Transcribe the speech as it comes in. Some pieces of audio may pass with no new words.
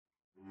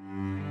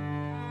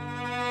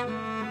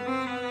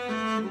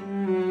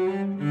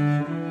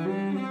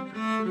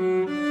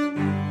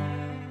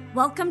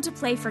Welcome to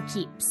Play for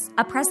Keeps,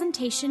 a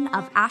presentation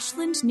of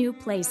Ashland New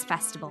Plays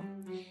Festival.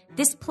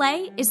 This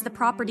play is the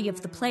property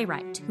of the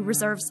playwright, who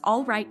reserves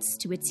all rights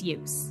to its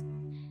use.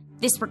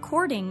 This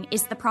recording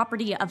is the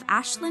property of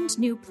Ashland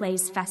New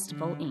Plays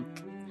Festival,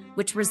 Inc.,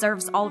 which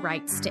reserves all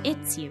rights to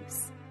its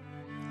use.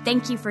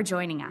 Thank you for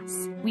joining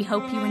us. We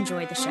hope you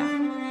enjoy the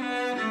show.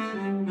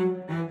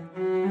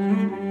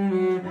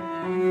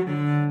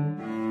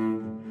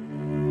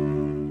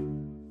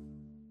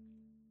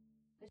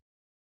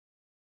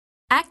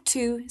 Act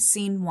 2,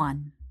 Scene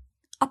 1.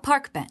 A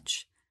park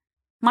bench.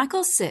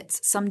 Michael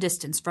sits some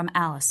distance from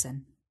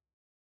Allison.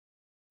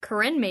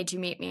 Corinne made you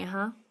meet me,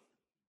 huh?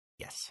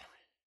 Yes.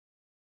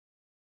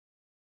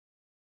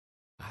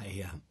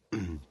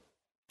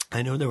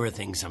 I know there were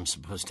things I'm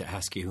supposed to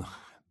ask you,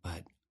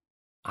 but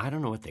I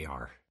don't know what they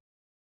are.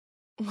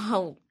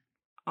 Well,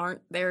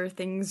 aren't there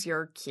things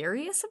you're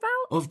curious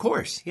about? Of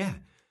course, yeah.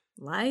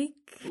 Like?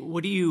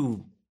 What do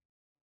you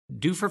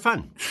do for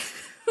fun?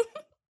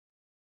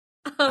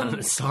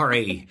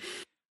 Sorry.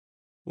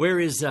 Where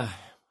is,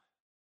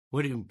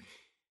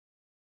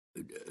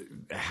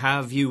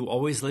 have you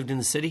always lived in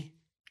the city?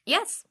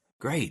 Yes.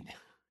 Great.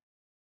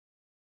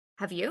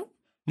 Have you?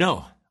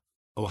 No.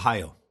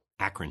 Ohio.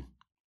 Akron.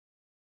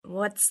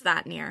 What's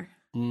that near?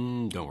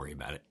 Don't worry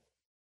about it.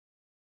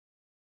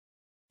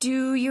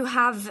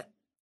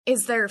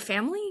 Is there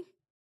family?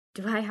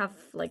 Do I have,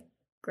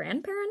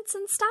 grandparents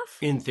and stuff?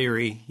 In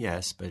theory,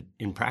 yes, but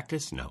in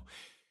practice, no.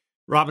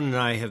 Robin and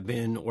I have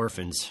been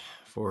orphans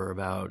for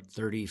about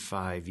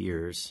 35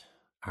 years.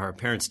 Our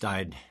parents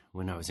died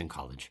when I was in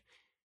college.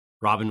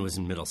 Robin was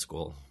in middle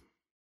school.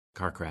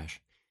 Car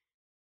crash.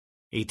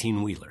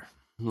 18-wheeler.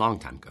 Long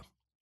time ago.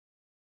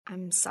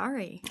 I'm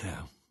sorry.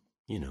 Yeah,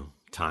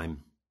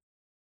 time.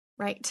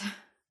 Right.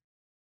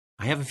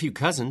 I have a few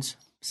cousins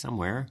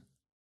somewhere.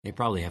 They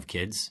probably have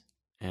kids.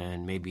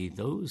 And maybe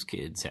those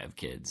kids have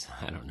kids.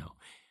 I don't know.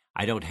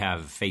 I don't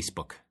have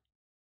Facebook.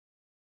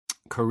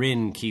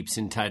 Corinne keeps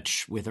in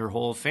touch with her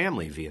whole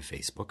family via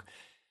Facebook.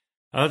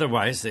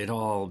 Otherwise, they'd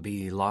all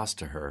be lost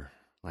to her,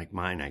 like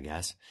mine, I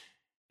guess,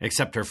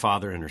 except her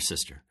father and her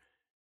sister.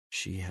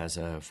 She has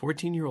a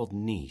 14-year-old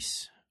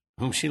niece,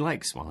 whom she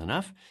likes well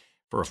enough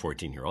for a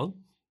 14-year-old.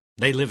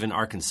 They live in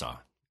Arkansas,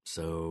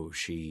 so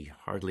she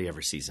hardly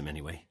ever sees them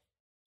anyway.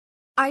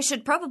 I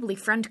should probably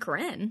friend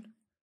Corinne.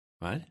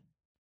 What?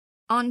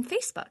 On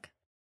Facebook.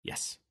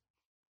 Yes.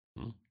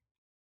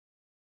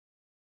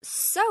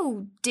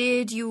 So,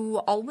 did you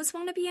always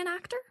want to be an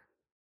actor?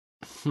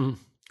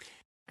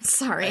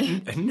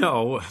 Sorry.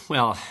 No,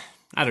 well,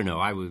 I don't know.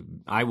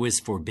 I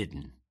was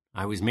forbidden.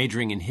 I was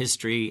majoring in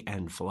history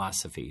and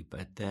philosophy,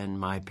 but then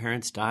my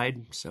parents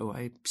died, so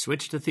I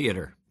switched to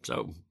theater.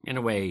 So, in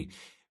a way,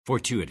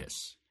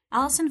 fortuitous.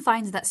 Allison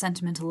finds that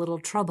sentiment a little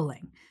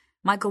troubling.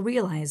 Michael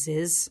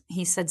realizes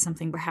he said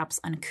something perhaps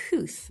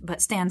uncouth, but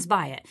stands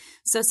by it,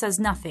 so says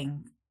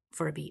nothing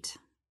for a beat.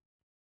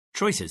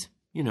 Choices.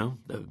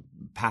 The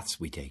paths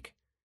we take.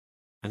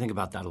 I think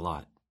about that a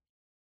lot.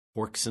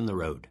 Forks in the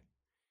road.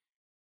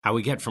 How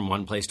we get from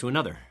one place to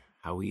another.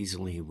 How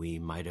easily we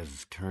might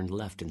have turned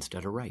left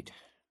instead of right.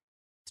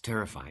 It's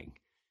terrifying,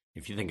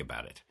 if you think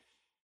about it.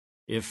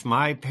 If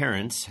my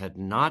parents had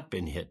not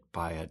been hit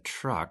by a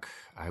truck,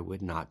 I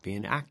would not be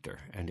an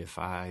actor. And if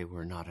I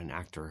were not an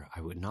actor,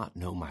 I would not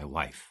know my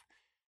wife.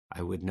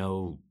 I would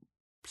know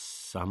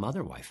some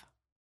other wife.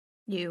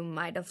 You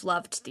might have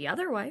loved the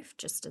other wife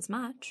just as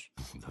much.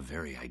 The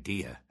very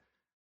idea.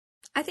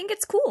 I think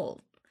it's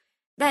cool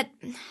that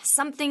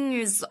something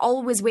is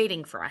always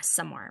waiting for us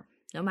somewhere,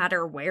 no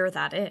matter where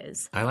that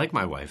is. I like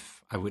my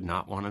wife. I would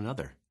not want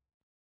another.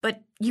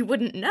 But you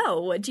wouldn't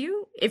know, would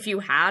you? If you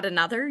had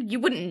another, you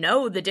wouldn't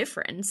know the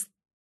difference.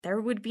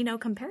 There would be no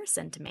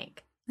comparison to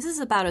make. This is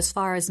about as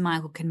far as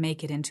Michael can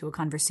make it into a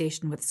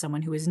conversation with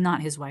someone who is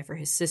not his wife or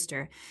his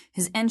sister.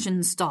 His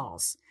engine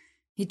stalls.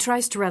 He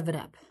tries to rev it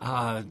up.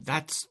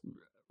 That's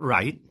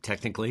right,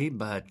 technically,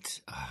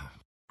 but...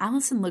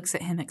 Allison looks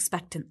at him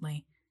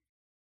expectantly.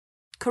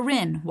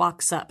 Corinne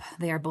walks up.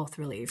 They are both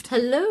relieved.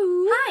 Hello.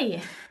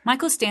 Hi.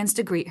 Michael stands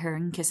to greet her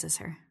and kisses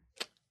her.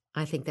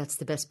 I think that's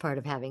the best part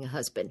of having a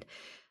husband.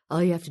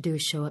 All you have to do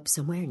is show up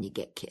somewhere and you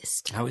get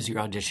kissed. How was your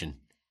audition?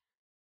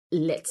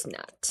 Let's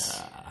not.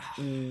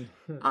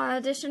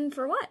 Audition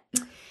for what?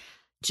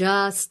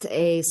 Just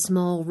a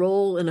small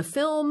role in a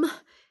film.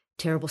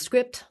 Terrible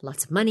script,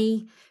 lots of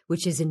money,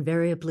 which is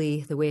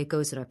invariably the way it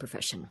goes in our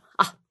profession.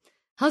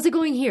 How's it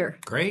going here?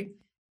 Great.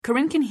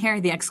 Corinne can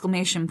hear the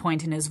exclamation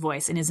point in his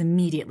voice and is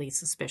immediately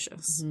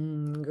suspicious.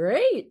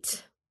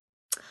 Great.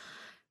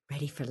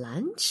 Ready for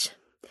lunch?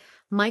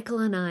 Michael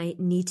and I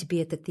need to be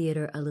at the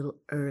theater a little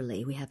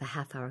early. We have a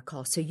half-hour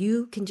call, so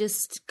you can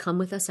just come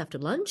with us after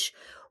lunch,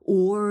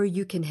 or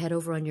you can head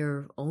over on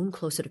your own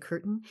closer to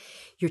curtain.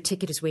 Your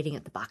ticket is waiting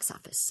at the box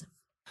office.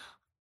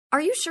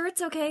 Are you sure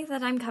it's okay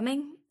that I'm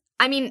coming?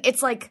 I mean,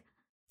 it's like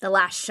the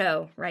last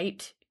show,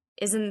 right?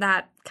 Isn't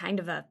that kind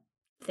of a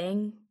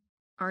thing?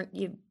 Aren't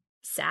you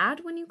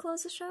sad when you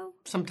close a show?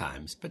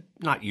 Sometimes, but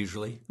not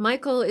usually.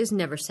 Michael is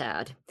never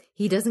sad.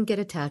 He doesn't get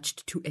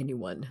attached to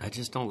anyone. I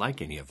just don't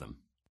like any of them.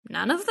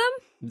 None of them?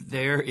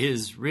 There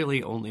is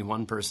really only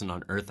one person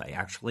on Earth I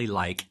actually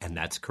like, and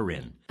that's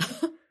Corinne.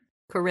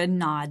 Corinne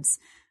nods.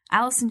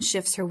 Allison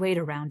shifts her weight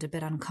around a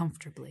bit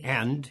uncomfortably.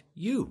 And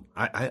you.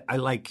 I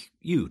like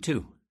you,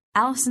 too.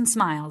 Allison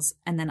smiles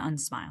and then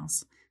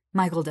unsmiles.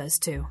 Michael does,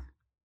 too.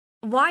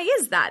 Why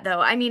is that,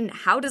 though? I mean,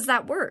 how does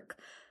that work?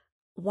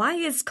 Why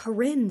is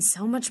Corinne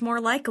so much more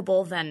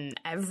likable than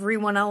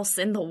everyone else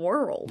in the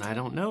world? I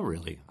don't know,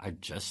 really. I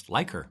just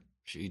like her.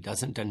 She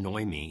doesn't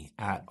annoy me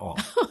at all.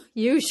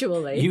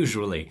 Usually.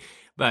 Usually.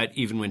 But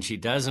even when she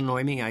does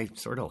annoy me, I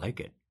sort of like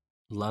it.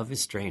 Love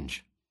is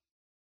strange.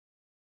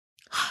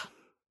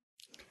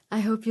 I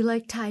hope you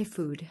like Thai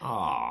food.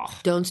 Aw.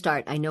 Don't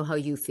start. I know how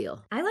you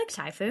feel. I like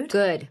Thai food.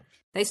 Good.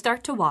 They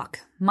start to walk.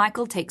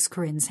 Michael takes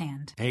Corinne's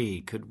hand. Hey,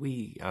 could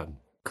we,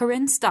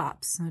 Corinne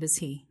stops. So does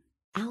he.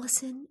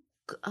 Allison,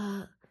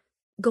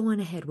 go on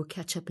ahead. We'll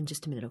catch up in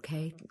just a minute,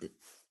 okay? The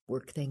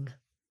work thing.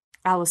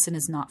 Allison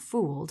is not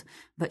fooled,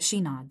 but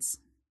she nods.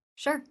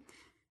 Sure.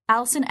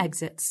 Allison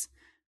exits.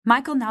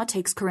 Michael now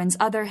takes Corinne's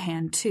other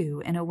hand,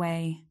 too, in a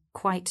way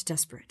quite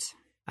desperate.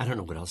 I don't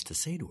know what else to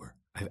say to her.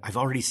 I've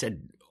already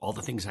said all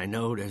the things I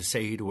know to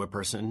say to a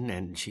person,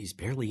 and she's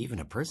barely even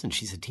a person.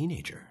 She's a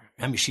teenager.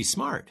 I mean, she's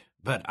smart,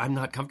 but I'm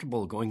not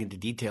comfortable going into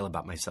detail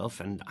about myself,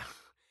 and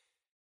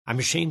I'm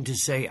ashamed to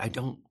say I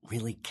don't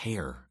really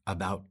care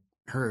about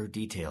her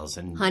details.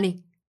 And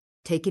Honey,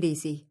 take it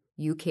easy.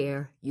 You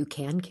care. You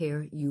can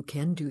care. You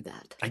can do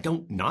that. I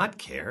don't not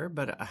care,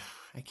 but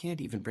I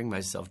can't even bring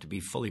myself to be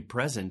fully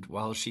present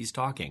while she's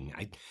talking.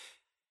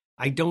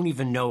 I don't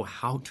even know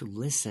how to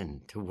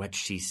listen to what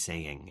she's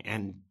saying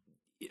and,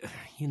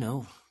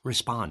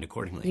 respond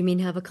accordingly. You mean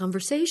have a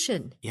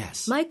conversation?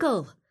 Yes.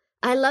 Michael,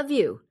 I love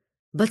you,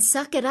 but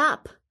suck it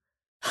up.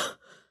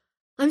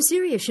 I'm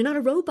serious. You're not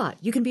a robot.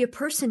 You can be a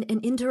person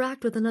and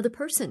interact with another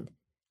person.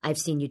 I've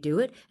seen you do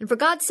it, and for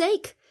God's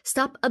sake,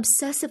 stop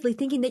obsessively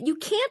thinking that you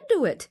can't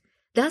do it.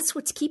 That's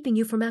what's keeping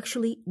you from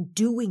actually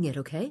doing it,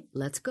 okay?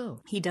 Let's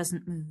go. He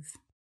doesn't move.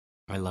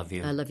 I love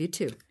you. I love you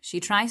too. She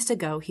tries to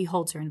go. He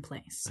holds her in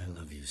place. I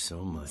love you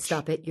so much.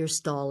 Stop it. You're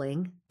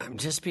stalling. I'm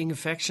just being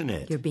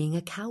affectionate. You're being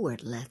a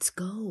coward. Let's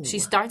go. She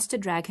starts to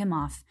drag him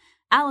off.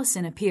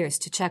 Allison appears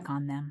to check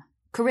on them.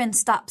 Corinne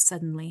stops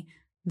suddenly.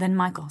 Then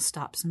Michael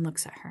stops and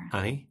looks at her.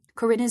 Honey?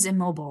 Corinne is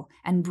immobile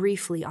and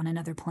briefly on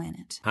another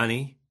planet.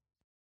 Honey?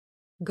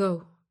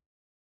 Go.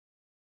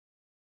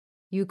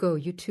 You go,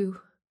 you two.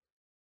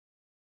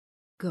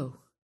 Go.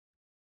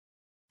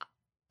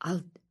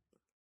 I'll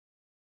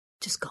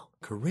just go.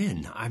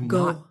 Corinne, I'm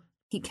Go. not...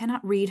 He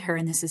cannot read her,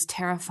 and this is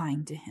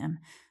terrifying to him.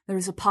 There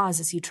is a pause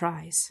as he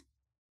tries.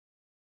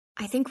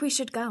 I think we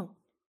should go.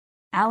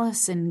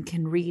 Allison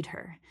can read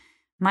her.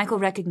 Michael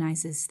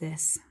recognizes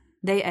this.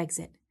 They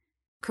exit.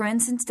 Corinne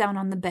sits down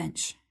on the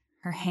bench.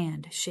 Her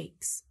hand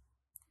shakes.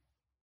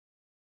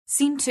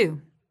 Scene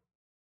 2.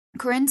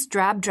 Corinne's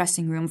drab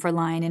dressing room for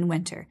Lion in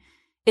winter.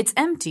 It's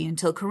empty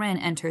until Corinne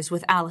enters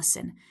with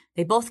Allison.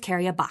 They both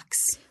carry a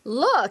box.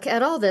 Look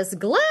at all this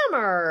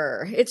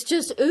glamour. It's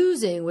just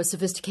oozing with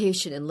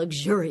sophistication and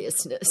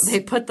luxuriousness.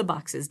 They put the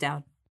boxes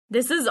down.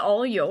 This is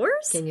all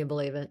yours? Can you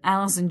believe it?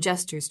 Allison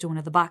gestures to one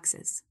of the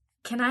boxes.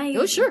 Can I...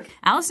 Oh, sure.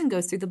 Allison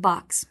goes through the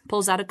box,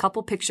 pulls out a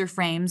couple picture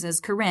frames as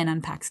Corinne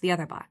unpacks the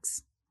other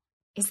box.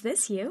 Is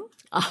this you?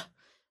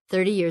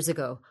 30 years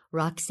ago,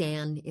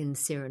 Roxanne in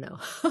Cyrano.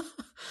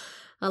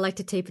 I like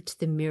to tape it to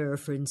the mirror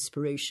for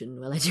inspiration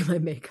while I do my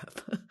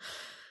makeup.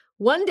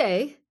 One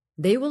day,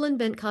 they will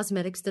invent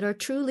cosmetics that are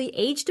truly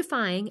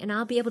age-defying, and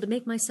I'll be able to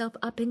make myself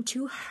up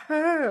into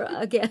her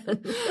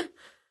again.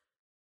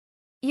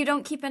 You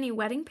don't keep any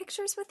wedding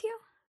pictures with you?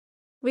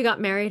 We got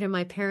married in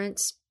my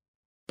parents'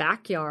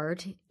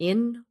 backyard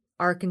in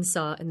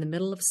Arkansas in the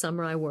middle of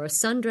summer. I wore a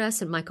sundress,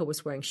 and Michael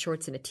was wearing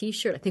shorts and a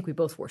T-shirt. I think we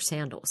both wore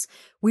sandals.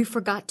 We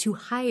forgot to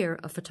hire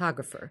a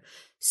photographer,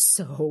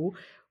 so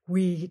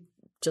we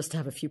just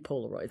have a few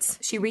Polaroids.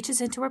 She reaches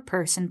into her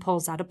purse and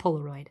pulls out a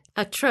Polaroid.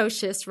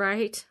 Atrocious,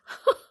 right?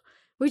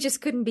 We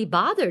just couldn't be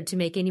bothered to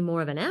make any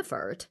more of an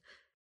effort.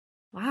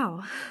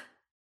 Wow.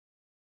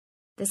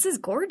 This is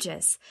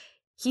gorgeous.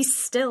 He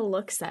still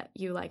looks at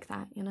you like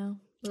that, you know?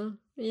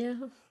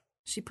 Yeah.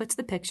 She puts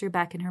the picture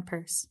back in her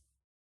purse.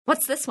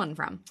 What's this one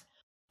from?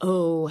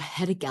 Oh,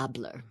 Hedda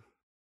Gabler.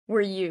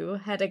 Were you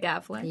Hedda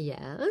Gabler?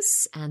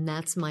 Yes, and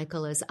that's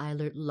Michael as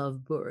Eilert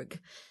Lovborg.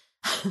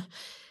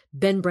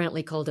 Ben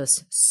Brantley called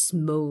us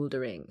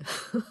smoldering.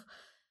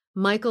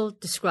 Michael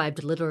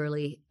described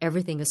literally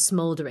everything as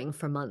smoldering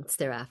for months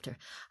thereafter.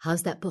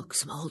 How's that book?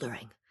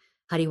 Smoldering.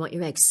 How do you want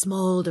your eggs?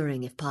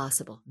 Smoldering, if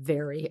possible.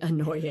 Very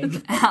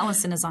annoying.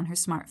 Allison is on her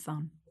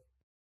smartphone.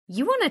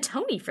 You won a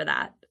Tony for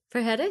that.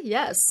 For Hedda?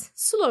 Yes.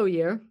 Slow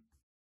year.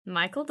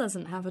 Michael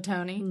doesn't have a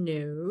Tony.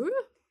 No.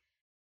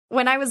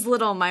 When I was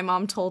little, my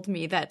mom told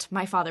me that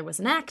my father was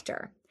an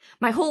actor.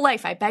 My whole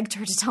life, I begged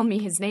her to tell me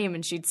his name,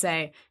 and she'd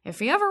say, if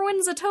he ever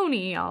wins a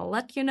Tony, I'll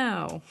let you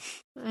know.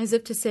 As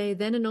if to say,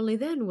 then and only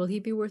then will he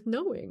be worth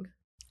knowing.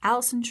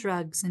 Allison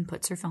shrugs and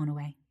puts her phone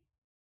away.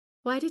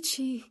 Why did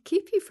she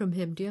keep you from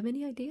him? Do you have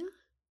any idea?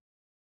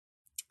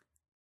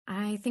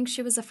 I think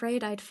she was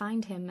afraid I'd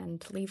find him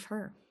and leave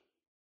her.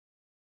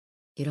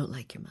 You don't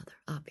like your mother,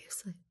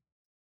 obviously.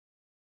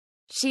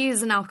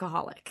 She's an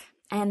alcoholic.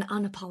 An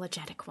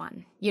unapologetic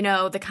one. You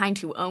know, the kind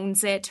who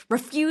owns it,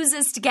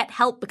 refuses to get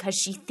help because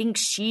she thinks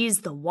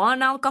she's the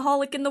one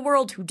alcoholic in the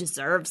world who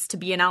deserves to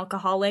be an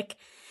alcoholic,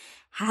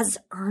 has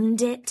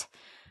earned it.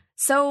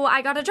 So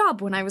I got a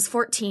job when I was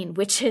 14,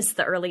 which is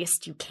the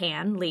earliest you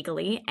can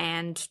legally,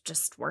 and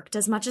just worked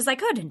as much as I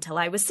could until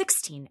I was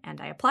 16, and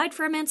I applied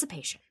for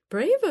emancipation.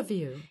 Brave of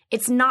you.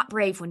 It's not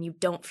brave when you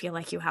don't feel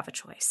like you have a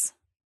choice.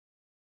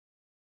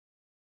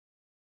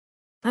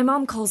 My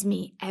mom calls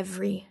me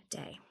every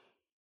day.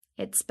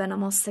 It's been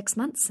almost 6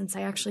 months since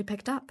I actually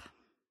picked up.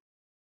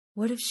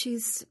 What if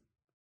she's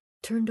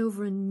turned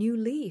over a new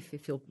leaf,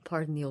 if you'll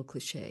pardon the old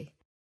cliche?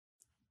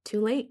 Too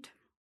late.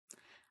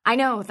 I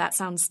know that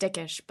sounds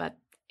dickish, but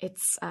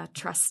it's a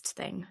trust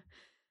thing.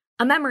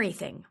 A memory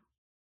thing.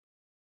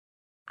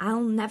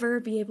 I'll never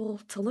be able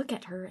to look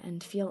at her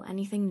and feel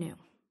anything new.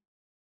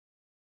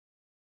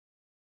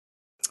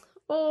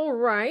 All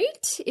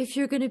right. If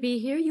you're going to be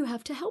here, you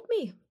have to help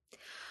me.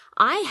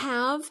 I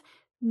have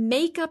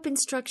makeup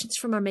instructions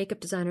from our makeup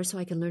designer so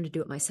I can learn to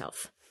do it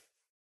myself.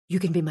 You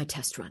can be my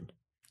test run.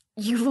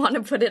 You want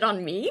to put it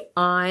on me?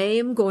 I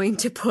am going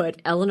to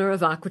put Eleanor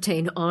of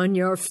Aquitaine on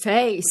your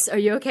face. Are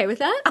you okay with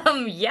that?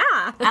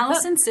 Yeah.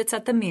 Allison sits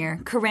at the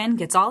mirror. Corinne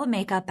gets all the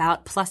makeup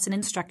out plus an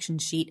instruction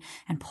sheet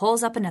and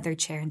pulls up another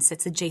chair and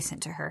sits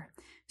adjacent to her.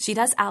 She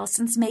does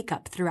Allison's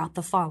makeup throughout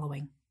the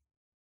following.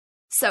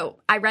 So,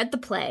 I read the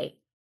play,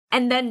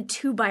 and then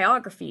 2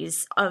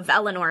 biographies of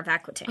Eleanor of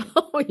Aquitaine.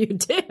 Oh, you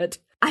did?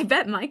 I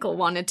bet Michael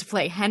wanted to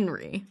play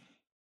Henry.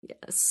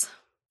 Yes.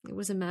 It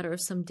was a matter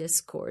of some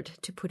discord,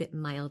 to put it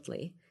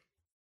mildly.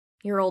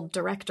 Your old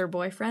director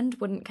boyfriend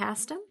wouldn't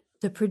cast him?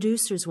 The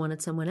producers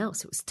wanted someone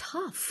else. It was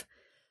tough.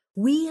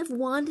 We have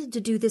wanted to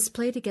do this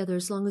play together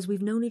as long as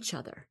we've known each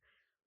other.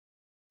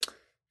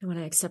 And when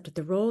I accepted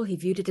the role, he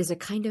viewed it as a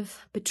kind of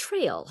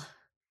betrayal.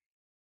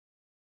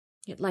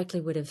 It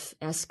likely would have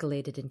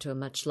escalated into a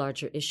much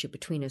larger issue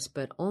between us,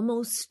 but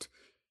almost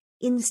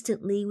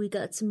instantly we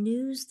got some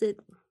news that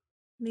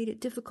made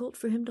it difficult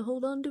for him to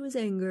hold on to his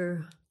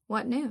anger.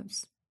 What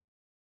news?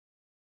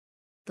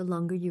 The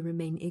longer you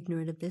remain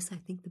ignorant of this, I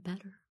think the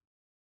better.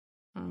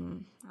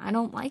 I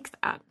don't like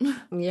that.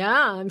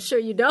 Yeah, I'm sure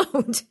you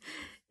don't.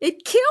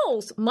 It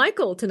kills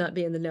Michael to not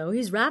be in the know.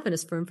 He's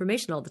ravenous for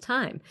information all the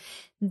time.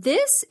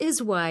 This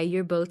is why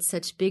you're both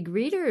such big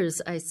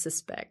readers, I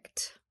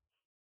suspect.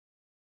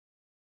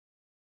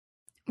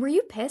 Were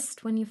you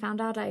pissed when you found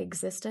out I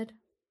existed?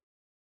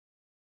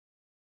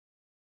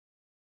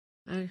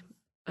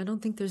 I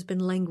don't think there's been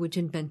language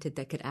invented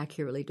that could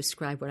accurately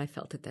describe what I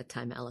felt at that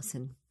time,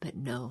 Allison. But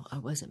no, I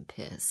wasn't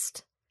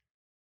pissed.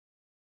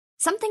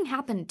 Something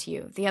happened to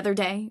you the other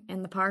day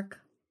in the park.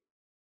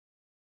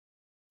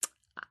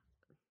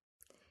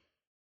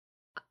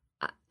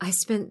 I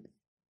spent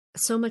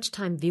so much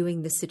time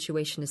viewing this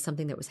situation as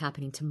something that was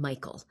happening to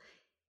Michael.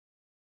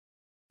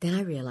 Then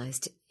I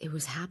realized it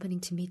was happening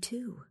to me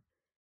too.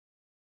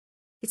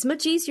 It's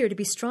much easier to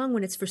be strong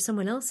when it's for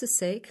someone else's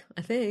sake,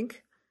 I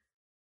think.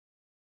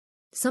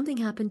 Something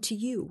happened to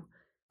you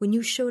when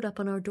you showed up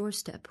on our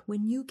doorstep,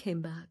 when you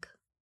came back.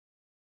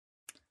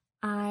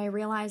 I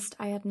realized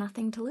I had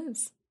nothing to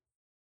lose.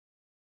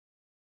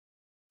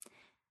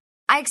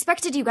 I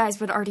expected you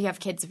guys would already have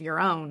kids of your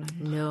own.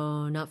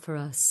 No, not for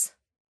us.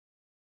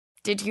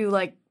 Did you,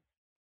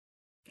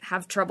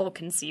 have trouble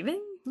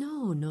conceiving?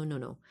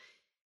 No.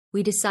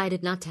 We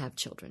decided not to have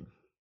children.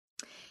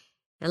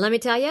 And let me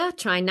tell you,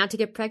 trying not to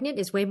get pregnant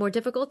is way more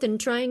difficult than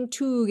trying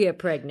to get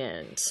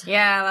pregnant.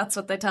 Yeah, that's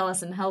what they tell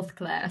us in health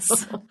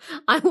class.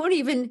 I won't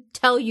even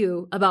tell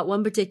you about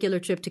one particular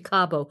trip to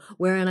Cabo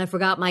wherein I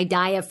forgot my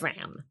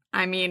diaphragm.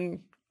 I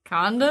mean,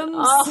 condoms?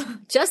 Oh,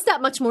 just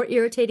that much more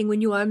irritating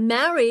when you are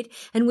married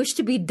and wish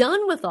to be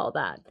done with all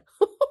that.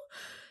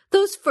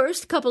 Those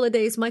first couple of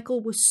days,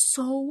 Michael was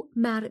so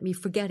mad at me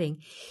for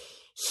forgetting.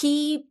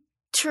 He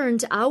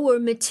turned our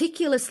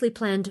meticulously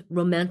planned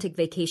romantic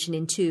vacation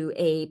into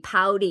a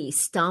pouty,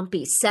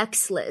 stompy,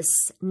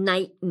 sexless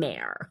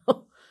nightmare.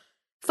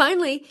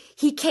 Finally,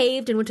 he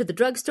caved and went to the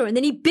drugstore, and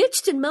then he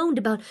bitched and moaned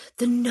about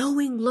the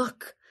knowing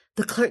look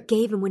the clerk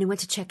gave him when he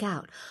went to check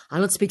out. I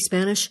don't speak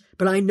Spanish,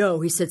 but I know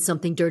he said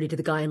something dirty to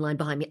the guy in line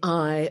behind me.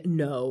 I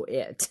know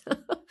it.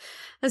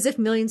 As if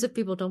millions of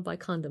people don't buy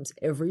condoms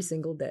every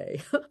single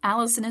day.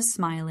 Allison is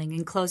smiling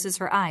and closes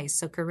her eyes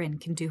so Corinne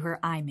can do her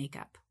eye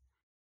makeup.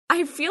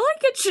 I feel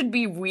like it should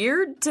be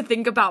weird to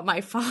think about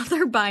my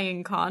father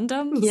buying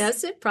condoms.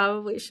 Yes, it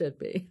probably should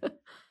be.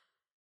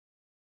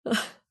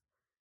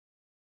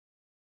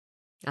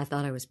 I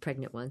thought I was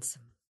pregnant once.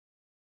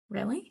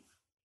 Really?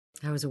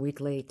 I was a week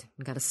late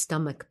and got a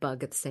stomach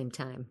bug at the same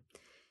time.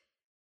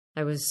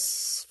 I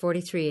was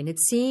 43 and it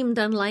seemed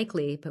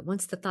unlikely, but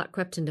once the thought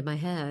crept into my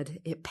head,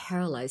 it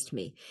paralyzed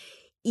me.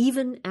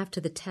 Even after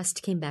the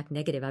test came back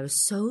negative, I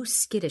was so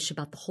skittish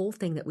about the whole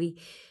thing that we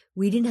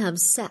We didn't have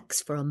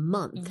sex for a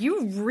month.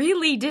 You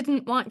really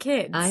didn't want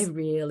kids. I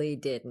really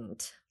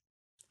didn't.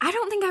 I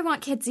don't think I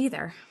want kids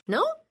either.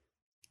 No?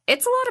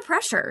 It's a lot of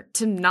pressure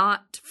to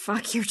not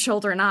fuck your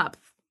children up.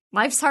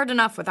 Life's hard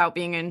enough without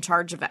being in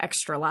charge of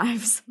extra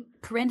lives.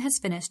 Corinne has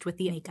finished with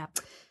the makeup.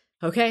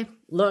 Okay,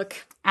 look.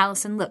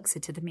 Allison looks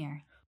into the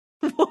mirror.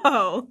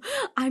 Whoa,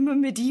 I'm a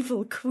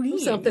medieval queen.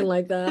 Something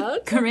like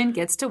that. Corinne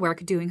gets to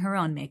work doing her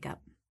own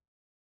makeup.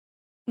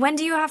 When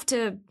do you have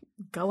to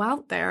go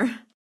out there?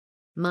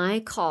 My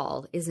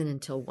call isn't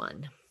until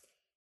 1.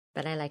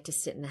 But I like to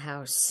sit in the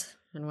house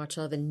and watch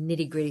all the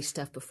nitty-gritty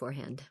stuff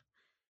beforehand.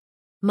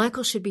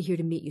 Michael should be here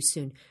to meet you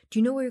soon. Do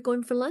you know where you're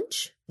going for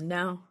lunch?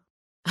 No.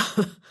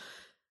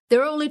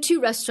 There are only 2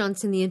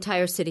 restaurants in the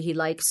entire city he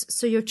likes,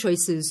 so your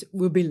choices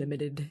will be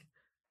limited.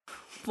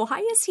 Why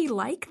is he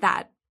like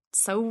that?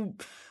 So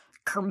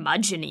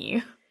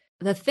curmudgeon-y.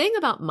 The thing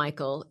about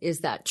Michael is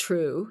that,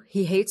 true,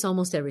 he hates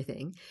almost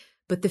everything,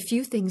 but the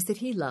few things that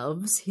he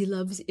loves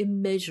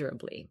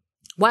immeasurably,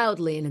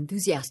 wildly and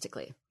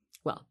enthusiastically.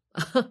 Well,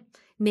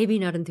 maybe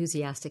not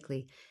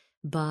enthusiastically,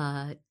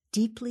 but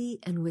deeply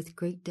and with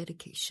great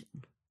dedication.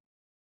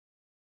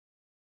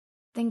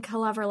 Think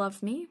he'll ever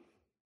love me?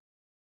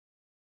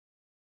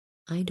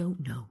 I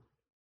don't know.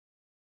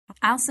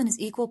 Allison is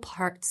equal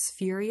parts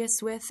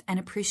furious with and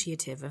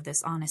appreciative of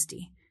this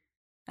honesty.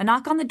 A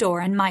knock on the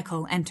door and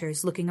Michael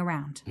enters looking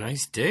around.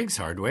 Nice digs,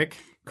 Hardwick.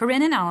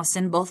 Corinne and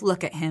Allison both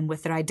look at him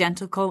with their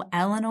identical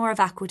Eleanor of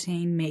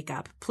Aquitaine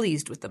makeup,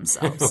 pleased with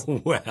themselves.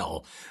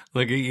 Well,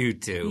 look at you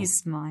two. He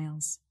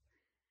smiles.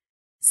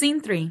 Scene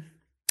 3.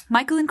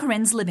 Michael in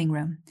Corinne's living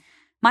room.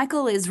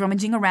 Michael is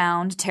rummaging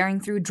around, tearing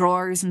through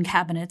drawers and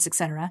cabinets,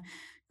 etc.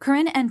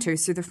 Corinne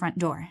enters through the front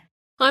door.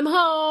 I'm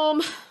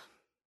home.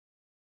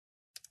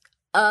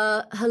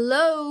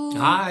 Hello?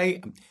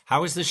 Hi.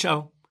 How was the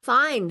show?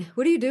 Fine.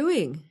 What are you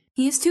doing?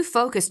 He is too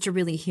focused to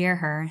really hear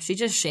her. She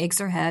just shakes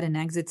her head and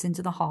exits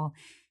into the hall.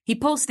 He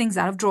pulls things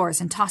out of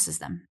drawers and tosses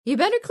them. You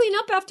better clean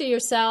up after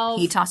yourself.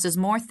 He tosses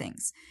more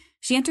things.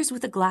 She enters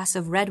with a glass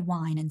of red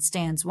wine and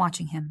stands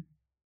watching him.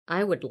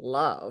 I would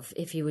love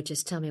if you would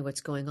just tell me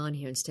what's going on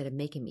here instead of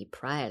making me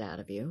pry it out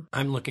of you.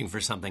 I'm looking for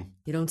something.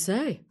 You don't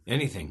say.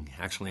 Anything.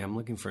 Actually, I'm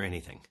looking for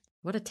anything.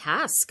 What a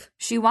task.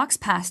 She walks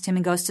past him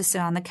and goes to sit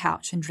on the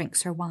couch and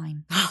drinks her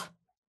wine.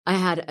 I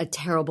had a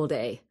terrible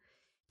day.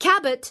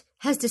 Cabot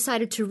has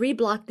decided to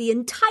reblock the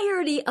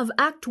entirety of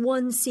Act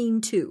 1, Scene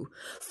 2.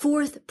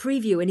 4th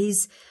preview, and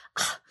he's...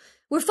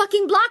 We're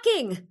fucking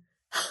blocking!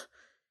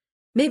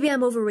 Maybe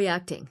I'm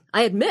overreacting.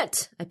 I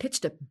admit I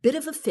pitched a bit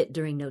of a fit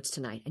during notes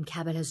tonight, and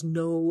Cabot has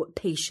no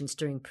patience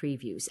during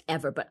previews,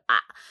 ever. But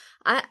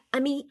I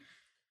mean,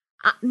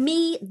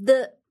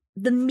 the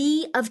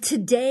me of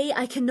today,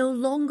 I can no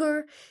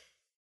longer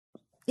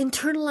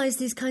internalize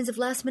these kinds of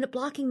last-minute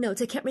blocking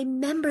notes. I can't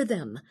remember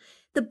them.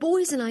 The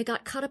boys and I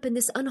got caught up in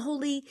this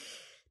unholy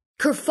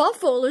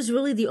kerfuffle is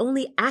really the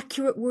only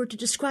accurate word to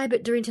describe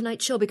it during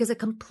tonight's show because I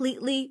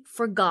completely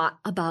forgot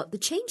about the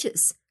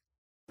changes.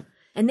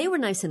 And they were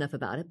nice enough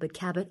about it, but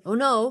Cabot, oh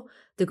no,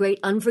 the great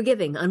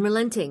unforgiving,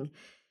 unrelenting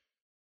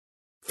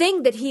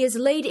thing that he has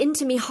laid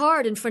into me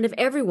hard in front of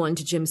everyone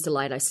to Jim's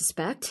delight, I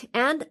suspect,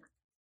 and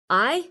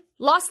I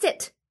lost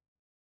it.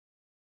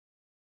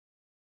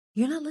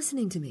 You're not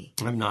listening to me.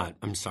 I'm not.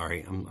 I'm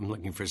sorry. I'm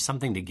looking for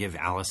something to give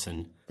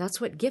Allison. That's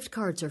what gift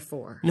cards are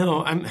for.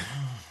 No, I'm...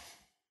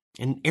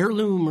 An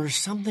heirloom or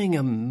something,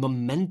 a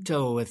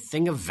memento, a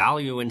thing of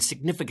value and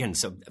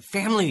significance, a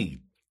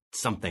family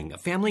something, a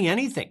family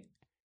anything.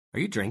 Are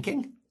you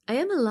drinking? I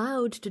am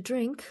allowed to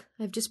drink.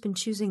 I've just been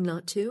choosing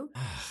not to.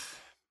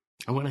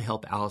 I want to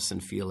help Allison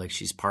feel like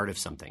she's part of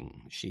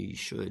something. She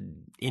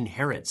should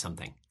inherit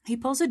something. He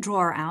pulls a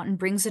drawer out and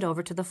brings it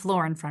over to the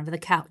floor in front of the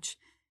couch.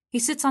 He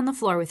sits on the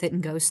floor with it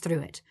and goes through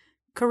it.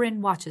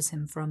 Corinne watches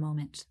him for a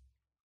moment.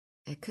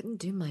 I couldn't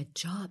do my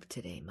job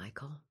today,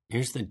 Michael.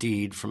 Here's the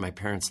deed for my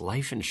parents'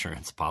 life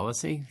insurance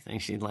policy.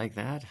 Think she'd like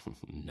that?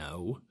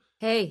 No.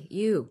 Hey,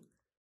 you.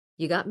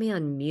 You got me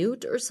on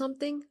mute or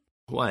something?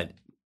 What?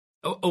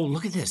 Oh,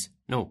 look at this.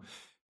 No,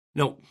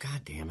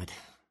 God damn it.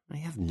 I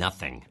have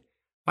nothing.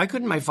 Why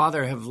couldn't my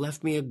father have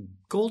left me a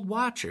gold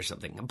watch or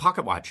something? A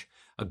pocket watch.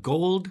 A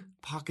gold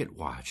pocket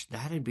watch.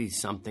 That'd be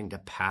something to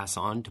pass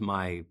on to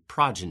my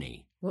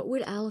progeny. What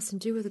would Allison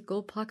do with a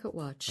gold pocket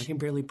watch? I can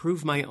barely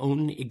prove my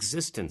own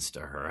existence to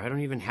her. I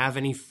don't even have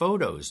any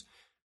photos.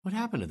 What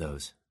happened to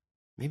those?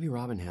 Maybe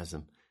Robin has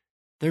them.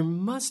 There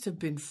must have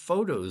been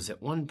photos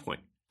at one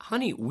point.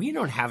 Honey, we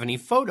don't have any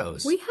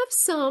photos. We have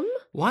some.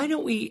 Why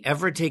don't we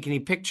ever take any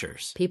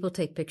pictures? People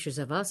take pictures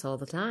of us all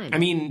the time. I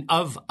mean,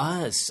 of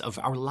us, of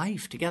our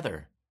life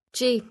together.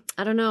 Gee,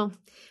 I don't know.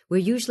 We're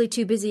usually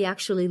too busy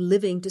actually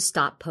living to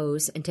stop,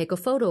 pose, and take a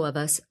photo of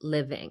us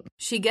living.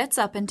 She gets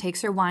up and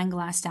takes her wine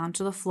glass down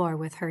to the floor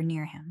with her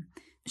near him.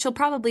 She'll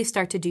probably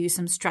start to do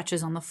some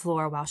stretches on the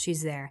floor while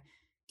she's there.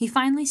 He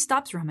finally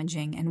stops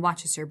rummaging and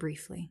watches her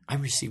briefly. I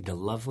received a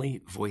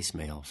lovely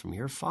voicemail from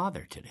your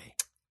father today.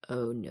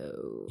 Oh,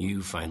 no.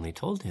 You finally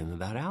told him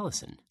about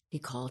Allison. He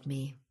called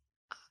me.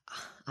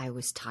 I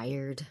was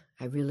tired.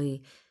 I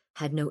really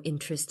had no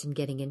interest in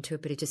getting into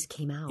it, but it just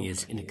came out. He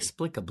is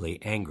inexplicably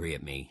angry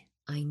at me.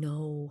 I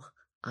know.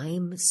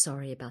 I'm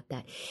sorry about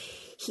that.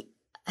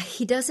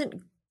 He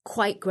doesn't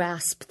quite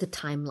grasp the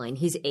timeline.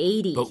 He's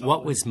 80. But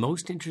what was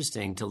most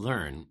interesting to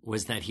learn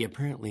was that he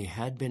apparently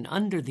had been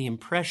under the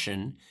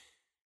impression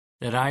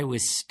that I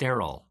was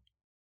sterile.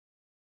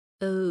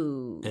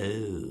 Oh.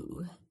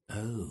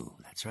 Oh,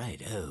 that's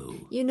right. Oh.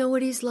 You know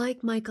what he's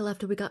like, Michael,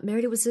 after we got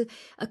married? It was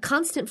a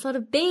constant flood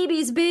of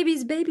babies,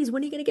 babies, babies.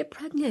 When are you going to get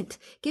pregnant?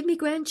 Give me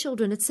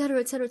grandchildren, etc.,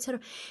 etc., etc.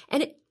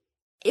 And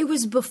it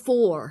was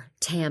before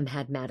Tam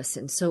had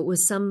Madison, so it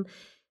was some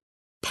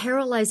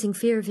paralyzing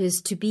fear of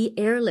his to be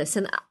heirless.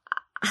 And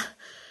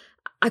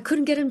I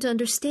couldn't get him to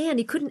understand.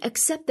 He couldn't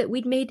accept that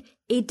we'd made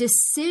a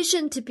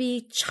decision to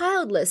be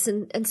childless.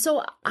 And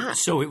so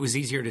So it was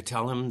easier to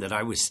tell him that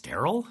I was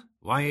sterile?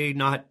 Why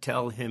not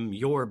tell him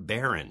you're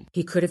barren?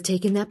 He could have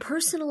taken that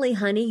personally,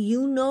 honey.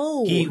 You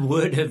know. He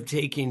would have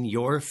taken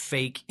your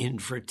fake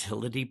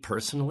infertility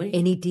personally?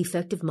 Any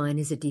defect of mine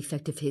is a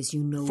defect of his.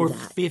 You know For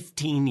that.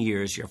 15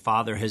 years, your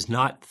father has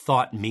not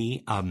thought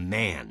me a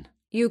man.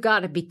 You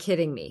gotta be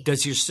kidding me.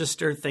 Does your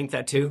sister think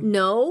that too?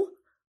 No.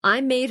 I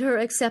made her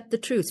accept the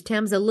truth.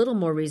 Tam's a little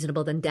more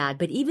reasonable than Dad,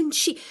 but even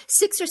she,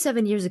 6 or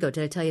 7 years ago,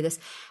 did I tell you this?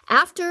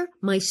 After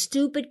my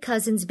stupid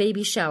cousin's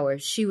baby shower,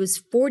 she was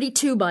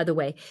 42, by the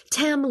way,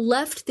 Tam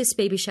left this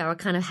baby shower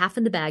kind of half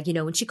in the bag,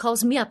 and she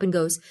calls me up and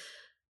goes,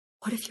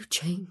 "What if you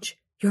change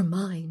your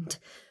mind?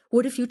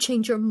 What if you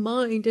change your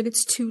mind and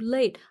it's too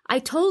late?" I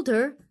told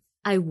her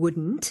I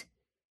wouldn't.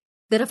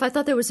 That if I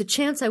thought there was a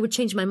chance I would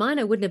change my mind,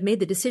 I wouldn't have made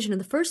the decision in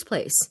the first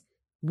place.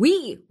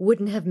 We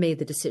wouldn't have made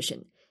the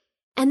decision.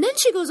 And then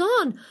she goes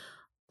on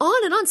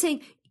and on,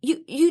 saying,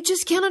 You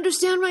just can't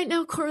understand right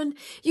now, Corinne.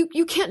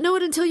 You can't know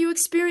it until you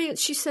experience.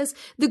 She says,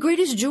 the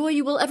greatest joy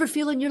you will ever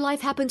feel in your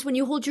life happens when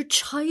you hold your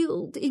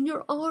child in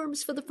your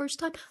arms for the first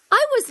time.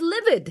 I was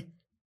livid.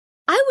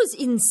 I was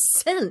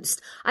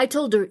incensed. I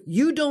told her,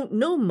 you don't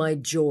know my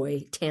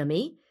joy,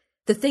 Tammy.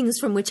 The things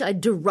from which I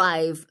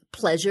derive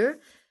pleasure.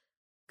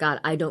 God,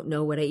 I don't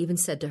know what I even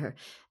said to her.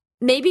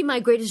 Maybe my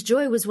greatest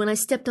joy was when I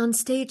stepped on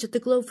stage at the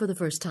Globe for the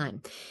first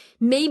time.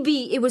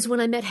 Maybe it was when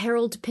I met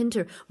Harold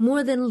Pinter.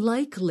 More than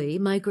likely,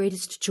 my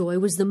greatest joy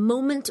was the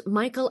moment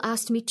Michael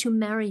asked me to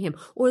marry him,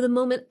 or the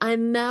moment I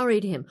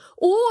married him,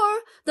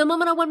 or the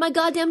moment I won my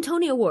goddamn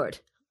Tony Award.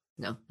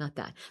 No, not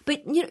that.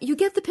 But you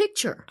get the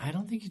picture. I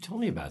don't think you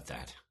told me about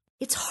that.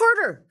 It's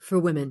harder for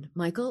women,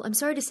 Michael. I'm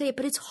sorry to say it,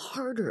 but it's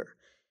harder.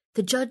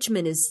 The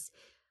judgment is...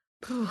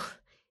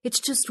 it's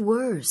just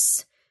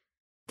worse.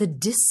 The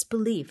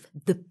disbelief,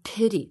 the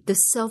pity, the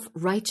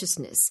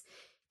self-righteousness.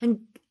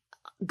 And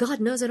God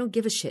knows I don't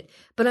give a shit.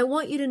 But I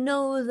want you to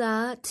know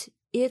that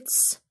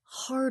it's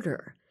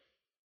harder.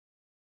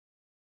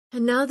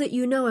 And now that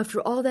you know,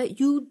 after all that,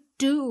 you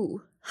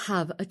do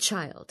have a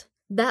child,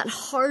 that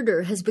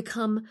harder has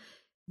become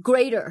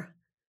greater.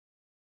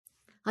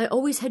 I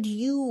always had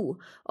you,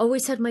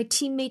 always had my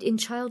teammate in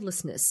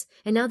childlessness.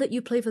 And now that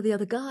you play for the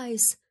other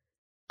guys,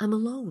 I'm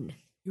alone.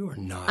 You are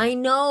not. I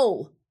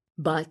know,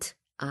 but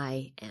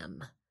I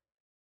am.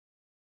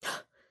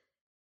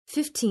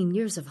 15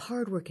 years of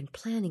hard work and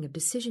planning, of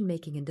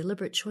decision-making and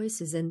deliberate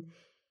choices, and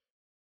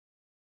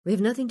we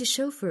have nothing to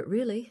show for it,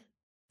 really.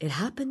 It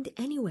happened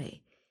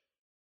anyway.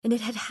 And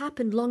it had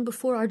happened long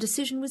before our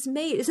decision was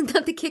made. Isn't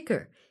that the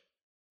kicker?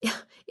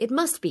 It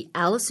must be.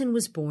 Allison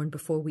was born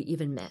before we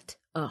even met.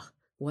 Ugh,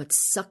 what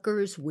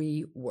suckers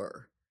we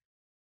were.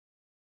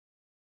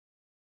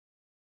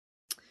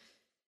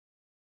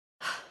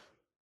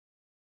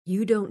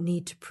 You don't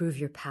need to prove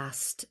your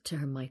past to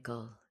her,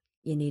 Michael.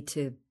 You need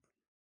to,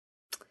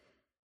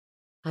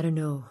 I don't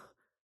know,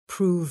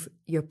 prove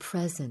your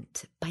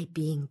present by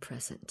being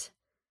present.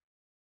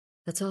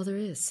 That's all there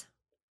is.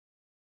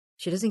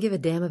 She doesn't give a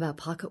damn about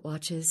pocket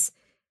watches,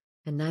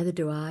 and neither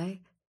do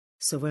I.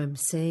 So what I'm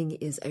saying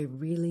is I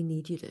really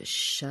need you to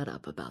shut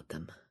up about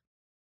them.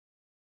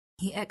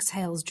 He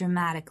exhales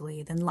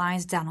dramatically, then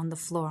lies down on the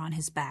floor on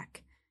his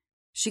back.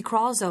 She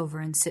crawls over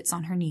and sits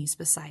on her knees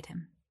beside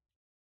him.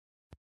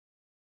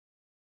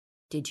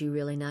 Did you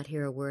really not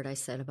hear a word I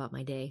said about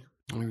my day?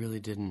 I really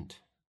didn't.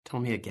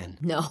 Tell me again.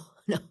 No.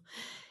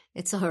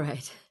 It's all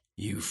right.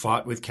 You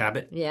fought with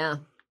Cabot? Yeah,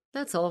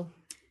 that's all.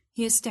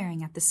 He is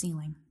staring at the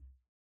ceiling.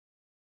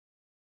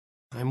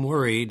 I'm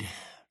worried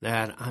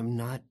that I'm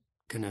not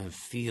going to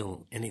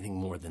feel anything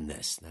more than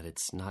this, that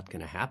it's not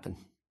going to happen.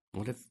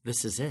 What if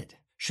this is it?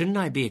 Shouldn't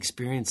I be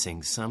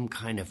experiencing some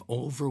kind of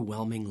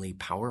overwhelmingly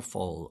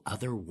powerful,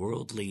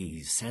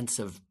 otherworldly sense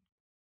of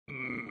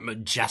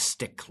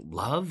majestic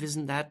love?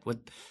 Isn't that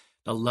what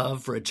the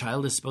love for a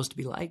child is supposed to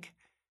be like?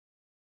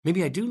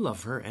 Maybe I do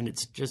love her and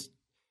it's just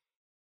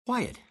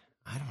quiet.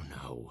 I don't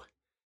know.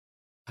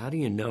 How do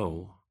you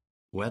know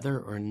whether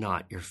or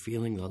not you're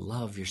feeling the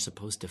love you're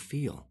supposed to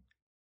feel?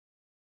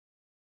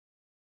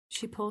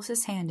 She pulls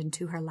his hand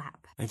into her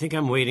lap. I think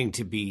I'm waiting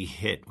to be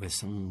hit with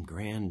some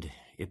grand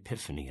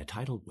epiphany, a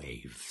tidal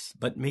wave.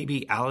 But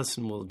maybe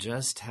Allison will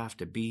just have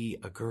to be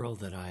a girl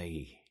that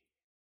I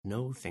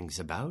know things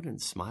about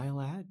and smile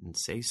at and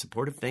say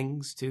supportive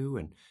things to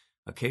and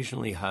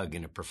occasionally hug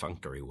in a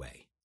perfunctory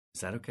way.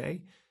 Is that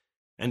okay?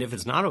 And if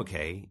it's not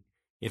okay,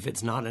 if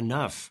it's not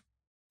enough,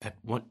 at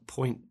what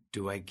point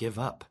do I give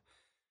up?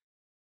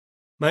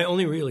 My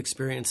only real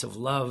experience of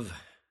love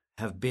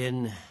have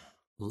been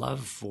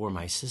love for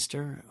my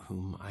sister,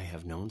 whom I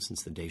have known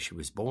since the day she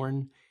was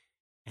born,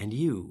 and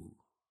you,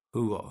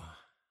 who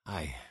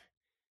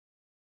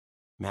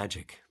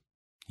magic.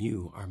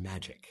 You are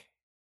magic.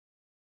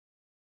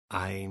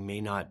 I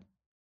may not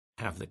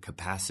have the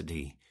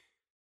capacity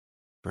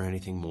for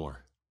anything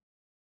more.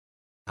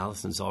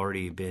 Allison's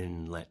already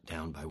been let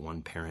down by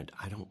one parent.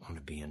 I don't want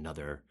to be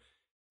another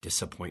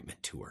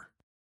disappointment to her.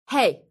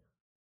 Hey!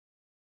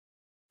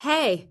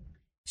 Hey!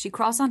 She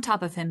crawls on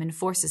top of him and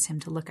forces him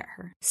to look at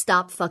her.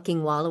 Stop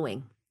fucking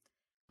wallowing.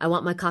 I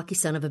want my cocky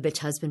son of a bitch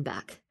husband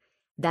back.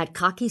 That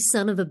cocky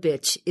son of a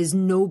bitch is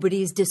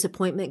nobody's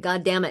disappointment,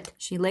 goddammit.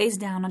 She lays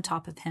down on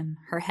top of him,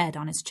 her head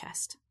on his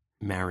chest.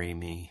 Marry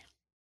me.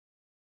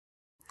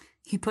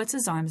 He puts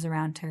his arms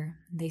around her.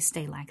 They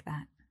stay like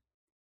that.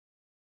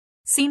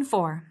 Scene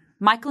 4.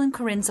 Michael and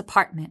Corinne's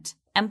apartment,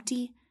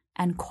 empty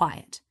and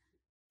quiet.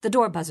 The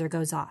door buzzer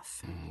goes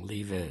off.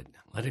 Leave it.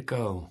 Let it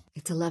go.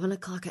 It's 11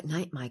 o'clock at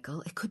night,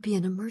 Michael. It could be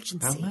an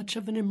emergency. How much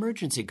of an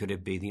emergency could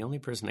it be? The only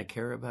person I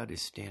care about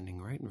is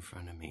standing right in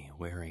front of me,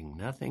 wearing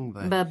nothing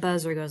but... The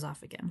buzzer goes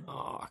off again.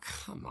 Oh,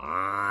 come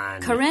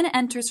on. Corinne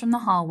enters from the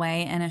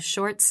hallway in a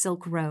short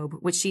silk robe,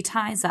 which she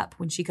ties up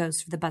when she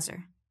goes for the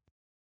buzzer.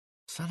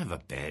 Son of a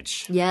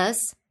bitch.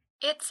 Yes?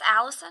 It's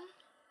Allison.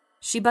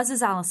 She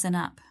buzzes Allison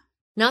up.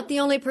 Not the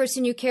only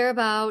person you care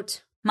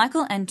about.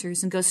 Michael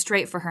enters and goes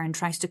straight for her and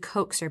tries to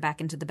coax her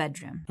back into the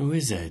bedroom. Who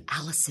is it?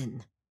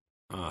 Allison.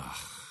 Ugh.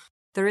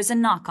 There is a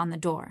knock on the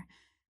door.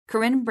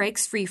 Corinne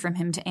breaks free from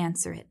him to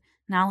answer it,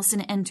 and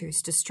Allison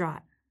enters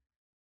distraught.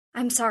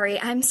 I'm sorry.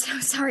 I'm so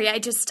sorry.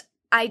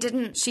 I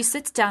didn't... She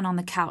sits down on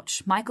the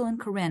couch. Michael and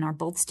Corinne are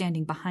both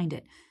standing behind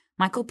it.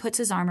 Michael puts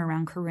his arm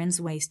around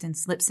Corinne's waist and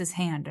slips his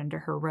hand under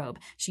her robe.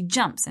 She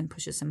jumps and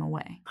pushes him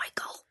away.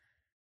 Michael.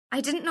 I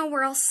didn't know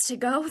where else to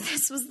go.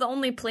 This was the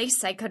only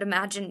place I could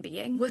imagine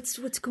being. What's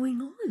going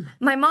on?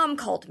 My mom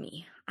called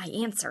me. I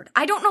answered.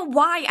 I don't know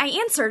why I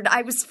answered.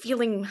 I was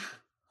feeling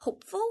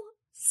hopeful?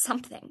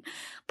 Something.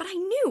 But I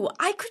knew.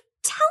 I could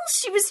tell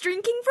she was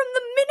drinking from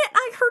the minute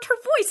I heard her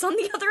voice on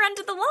the other end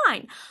of the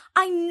line.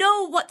 I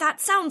know what that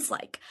sounds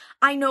like.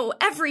 I know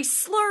every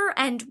slur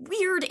and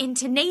weird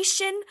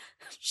intonation.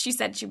 She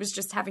said she was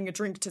just having a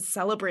drink to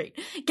celebrate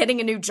getting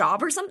a new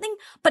job or something,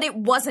 but it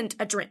wasn't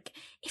a drink.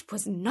 It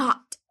was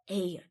not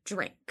a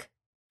drink.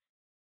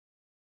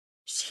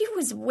 She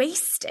was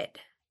wasted.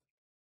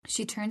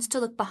 She turns to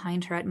look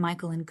behind her at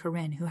Michael and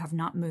Corinne, who have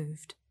not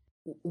moved.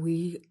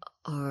 We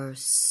are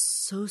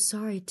so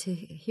sorry to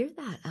hear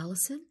that,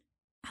 Allison.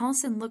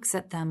 Allison looks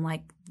at them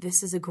like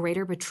this is a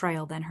greater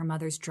betrayal than her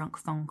mother's drunk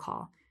phone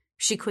call.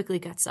 She quickly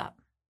gets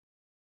up.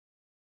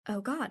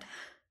 Oh, God.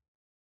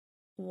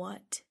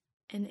 What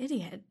an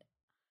idiot.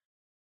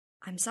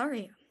 I'm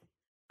sorry.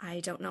 I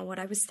don't know what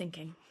I was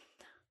thinking.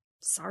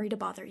 Sorry to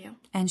bother you.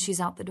 And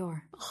she's out the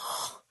door.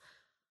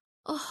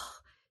 Oh,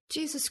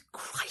 Jesus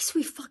Christ,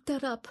 we fucked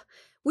that up.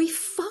 We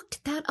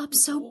fucked that up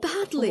so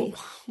badly.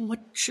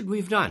 What should we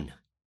have done?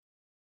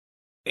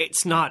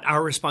 It's not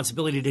our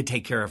responsibility to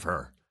take care of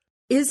her.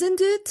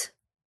 Isn't it?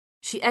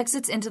 She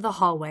exits into the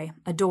hallway.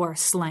 A door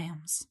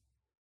slams.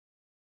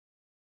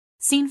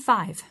 Scene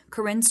 5.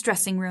 Corinne's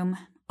dressing room,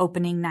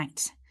 opening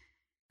night.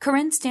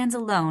 Corinne stands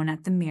alone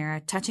at the mirror,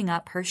 touching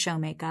up her show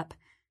makeup.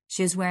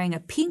 She is wearing a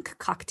pink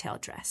cocktail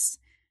dress.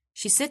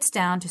 She sits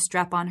down to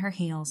strap on her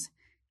heels.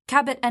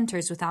 Cabot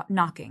enters without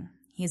knocking.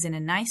 He is in a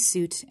nice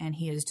suit, and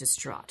he is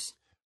distraught.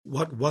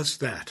 What was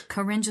that?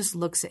 Corinne just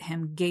looks at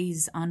him,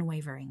 gaze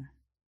unwavering.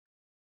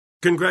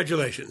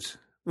 Congratulations.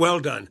 Well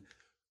done.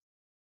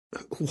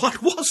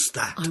 What was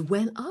that? I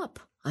went up.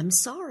 I'm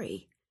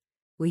sorry.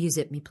 Will you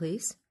zip me,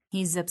 please?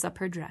 He zips up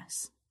her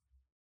dress.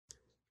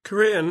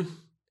 Corinne,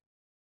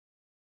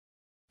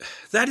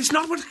 that is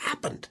not what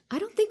happened. I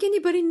don't think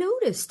anybody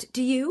noticed.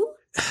 Do you?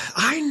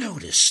 I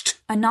noticed.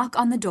 A knock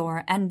on the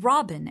door, and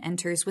Robin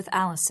enters with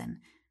Allison.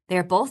 They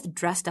are both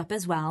dressed up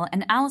as well,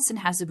 and Allison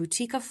has a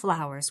bouquet of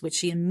flowers, which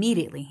she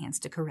immediately hands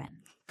to Corinne.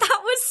 That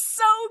was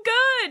so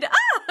good!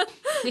 Ah!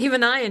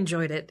 Even I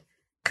enjoyed it.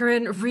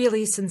 Corinne,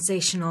 really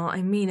sensational.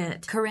 I mean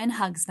it. Corinne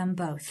hugs them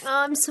both.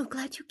 I'm so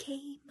glad you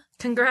came.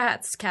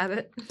 Congrats,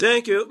 Cabot.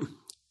 Thank you.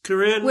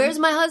 Corinne. Where's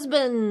my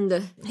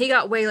husband? He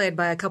got waylaid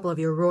by a couple of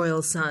your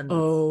royal sons.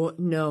 Oh,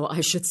 no,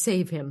 I should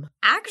save him.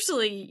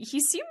 Actually, he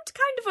seemed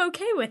kind of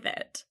okay with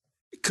it.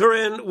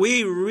 Corinne,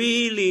 we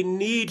really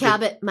need...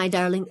 Cabot, my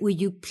darling, will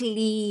you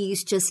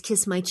please just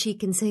kiss my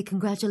cheek and say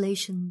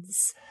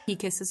congratulations? He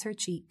kisses her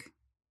cheek.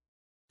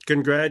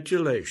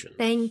 Congratulations.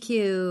 Thank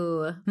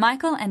you.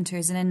 Michael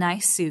enters in a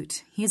nice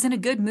suit. He is in a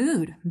good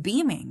mood,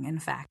 beaming, in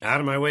fact. Out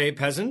of my way,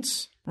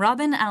 peasants.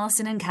 Robin,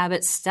 Allison, and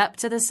Cabot step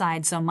to the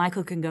side so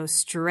Michael can go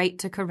straight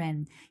to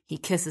Corinne. He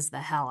kisses the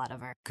hell out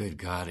of her. Good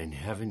God in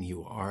heaven,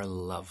 you are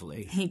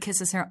lovely. He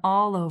kisses her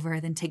all over,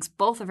 then takes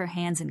both of her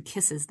hands and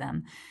kisses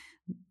them.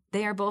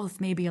 They are both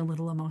maybe a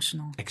little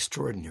emotional.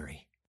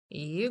 Extraordinary.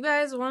 You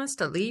guys want us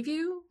to leave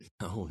you?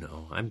 Oh,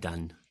 no, I'm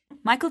done.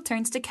 Michael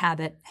turns to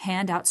Cabot,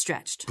 hand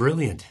outstretched.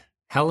 Brilliant.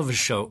 Hell of a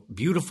show.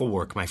 Beautiful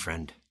work, my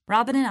friend.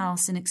 Robin and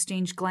Allison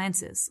exchange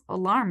glances,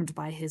 alarmed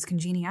by his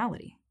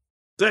congeniality.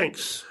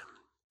 Thanks.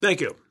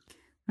 Thank you.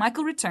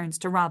 Michael returns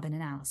to Robin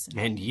and Allison.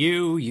 And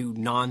you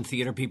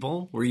non-theater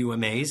people, were you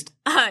amazed?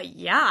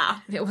 Yeah.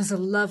 It was a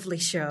lovely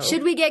show.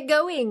 Should we get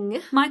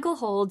going? Michael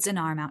holds an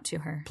arm out to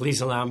her.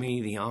 Please allow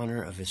me the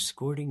honor of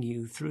escorting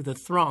you through the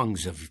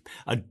throngs of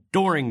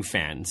adoring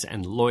fans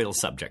and loyal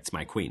subjects,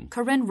 my queen.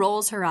 Corinne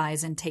rolls her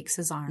eyes and takes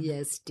his arm.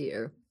 Yes,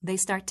 dear. They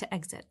start to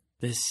exit.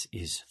 This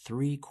is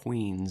 3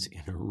 queens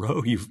in a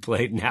row you've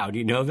played now. Do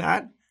you know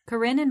that?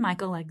 Corinne and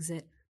Michael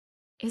exit.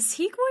 Is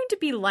he going to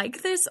be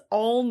like this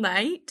all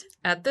night?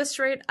 At this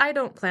rate, I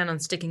don't plan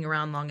on sticking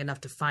around long enough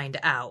to find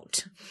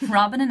out.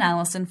 Robin and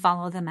Allison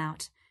follow them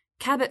out.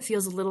 Cabot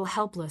feels a little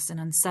helpless and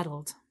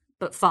unsettled,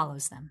 but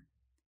follows them.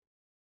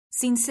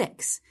 Scene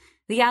 6.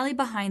 The alley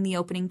behind the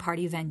opening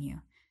party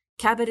venue.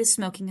 Cabot is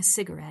smoking a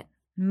cigarette.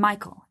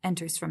 Michael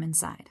enters from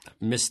inside.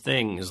 Miss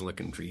Thing is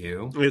looking for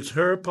you. It's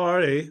her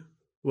party.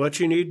 What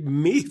you need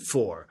me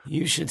for?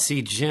 You should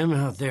see Jim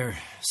out there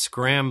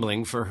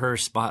scrambling for her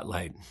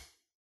spotlight.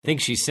 Think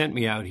she sent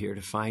me out here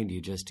to find you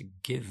just to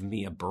give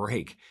me a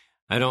break.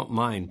 I don't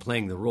mind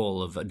playing the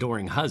role of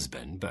adoring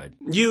husband, but...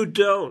 You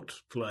don't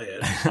play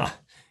it.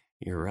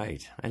 You're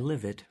right. I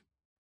live it.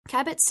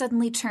 Cabot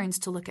suddenly turns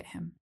to look at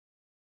him.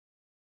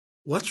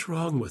 What's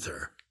wrong with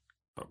her?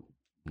 Oh,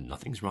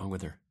 nothing's wrong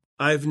with her.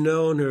 I've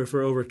known her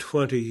for over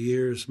 20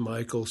 years,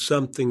 Michael.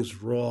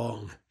 Something's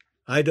wrong.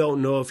 I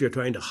don't know if you're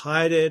trying to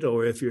hide it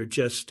or if you're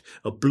just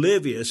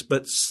oblivious,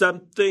 but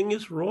something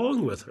is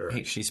wrong with her.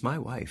 Hey, she's my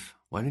wife.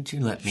 Why don't you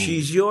let me...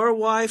 She's your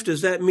wife?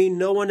 Does that mean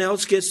no one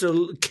else gets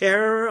to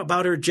care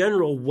about her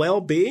general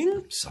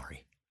well-being?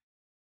 Sorry.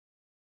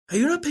 Are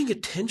you not paying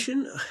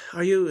attention?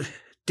 Are you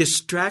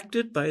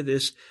distracted by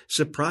this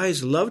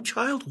surprise love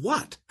child?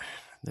 What?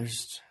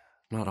 There's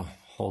not a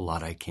whole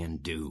lot I can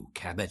do,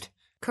 Cabot.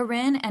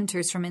 Corinne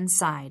enters from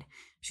inside.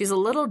 She's a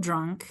little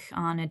drunk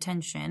on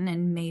attention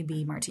and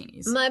maybe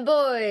martinis. My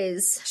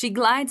boys. She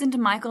glides into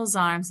Michael's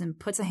arms and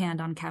puts a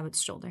hand on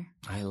Cabot's shoulder.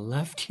 I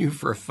left you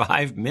for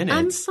 5 minutes.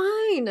 I'm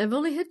fine. I've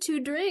only had 2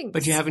 drinks.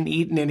 But you haven't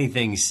eaten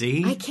anything,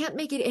 see? I can't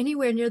make it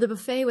anywhere near the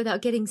buffet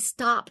without getting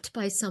stopped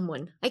by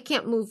someone. I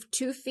can't move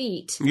 2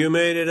 feet. You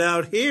made it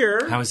out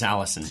here. How's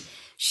Allison?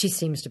 She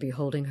seems to be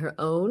holding her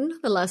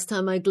own. The last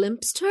time I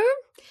glimpsed her.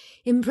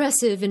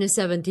 Impressive in a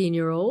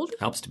 17-year-old.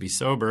 Helps to be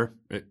sober.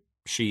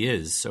 She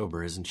is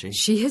sober, isn't she?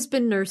 She has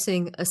been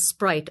nursing a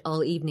Sprite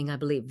all evening, I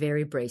believe.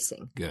 Very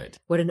bracing. Good.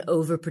 What an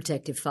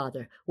overprotective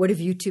father. What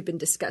have you 2 been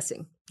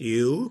discussing?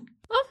 You?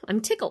 Oh,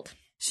 I'm tickled.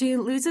 She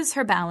loses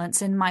her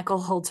balance and Michael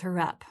holds her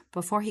up.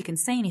 Before he can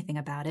say anything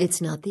about it,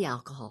 It's not the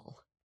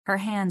alcohol. her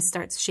hand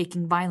starts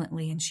shaking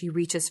violently and she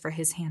reaches for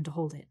his hand to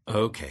hold it.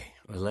 Okay,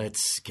 well,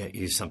 let's get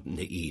you something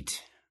to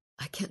eat.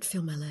 I can't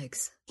feel my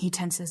legs. He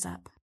tenses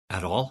up.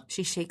 At all?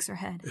 She shakes her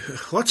head.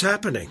 What's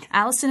happening?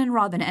 Allison and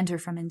Robin enter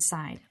from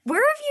inside. Where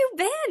have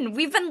you been?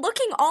 We've been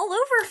looking all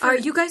over for... Are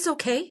you guys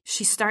okay?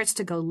 She starts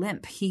to go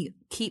limp. He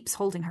keeps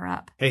holding her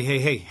up.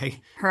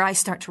 Hey. Her eyes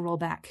start to roll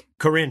back.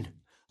 Corinne,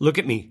 look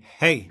at me.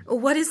 Hey.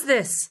 What is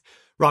this?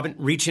 Robin,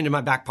 reach into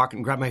my back pocket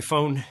and grab my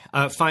phone.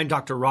 Find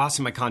Dr. Ross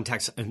in my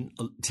contacts and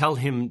tell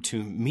him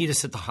to meet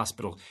us at the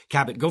hospital.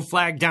 Cabot, go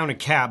flag down a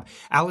cab.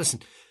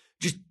 Allison,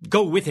 just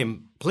go with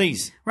him,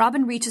 please.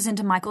 Robin reaches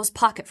into Michael's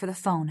pocket for the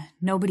phone.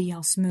 Nobody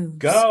else moves.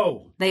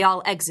 Go! They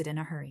all exit in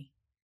a hurry.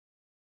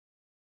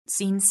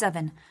 Scene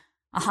 7.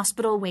 A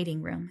hospital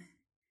waiting room.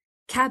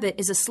 Cabot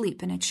is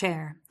asleep in a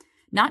chair.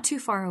 Not too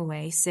far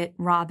away sit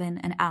Robin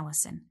and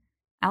Allison.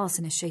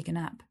 Allison is shaken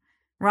up.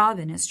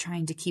 Robin is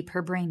trying to keep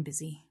her brain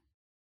busy.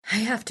 I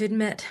have to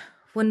admit,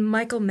 when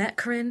Michael met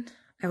Corinne,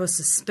 I was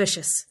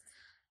suspicious.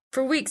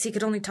 For weeks, he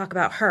could only talk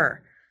about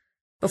her.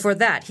 Before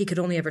that, he could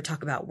only ever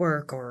talk about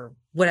work or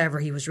whatever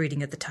he was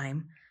reading at the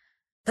time.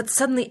 But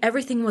suddenly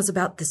everything was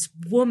about this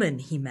woman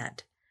he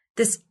met,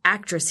 this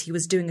actress he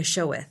was doing a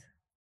show with.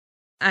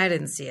 I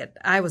didn't see it.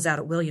 I was out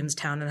at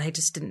Williamstown and I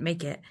just didn't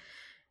make it.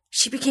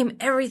 She became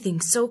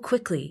everything so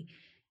quickly.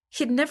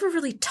 He had never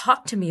really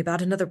talked to me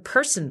about another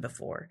person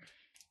before.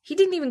 He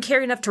didn't even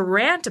care enough to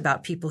rant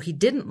about people he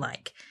didn't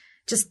like,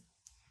 just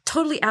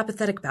totally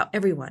apathetic about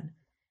everyone.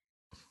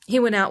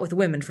 He went out with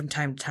women from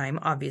time to time,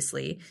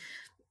 obviously.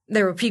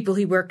 There were people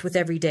he worked with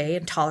every day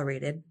and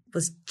tolerated,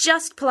 was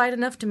just polite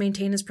enough to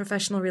maintain his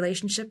professional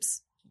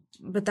relationships,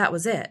 but that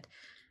was it.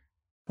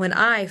 When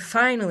I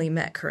finally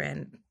met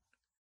Corinne,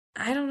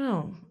 I don't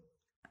know.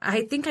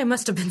 I think I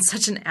must have been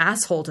such an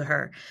asshole to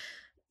her.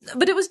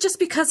 But it was just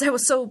because I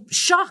was so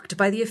shocked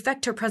by the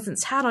effect her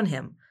presence had on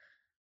him.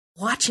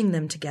 watching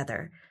them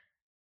together.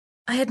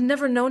 I had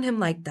never known him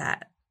like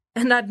that,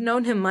 and I'd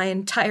known him my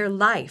entire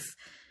life.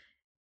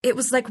 It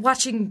was like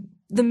watching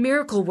The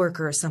Miracle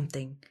Worker or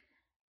something.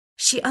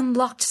 She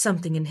unlocked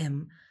something in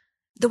him.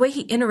 The way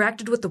he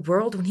interacted with the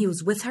world when he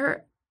was with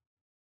her,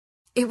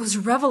 it was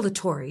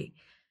revelatory.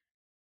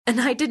 And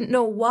I didn't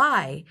know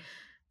why,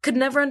 could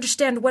never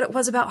understand what it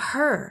was about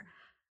her.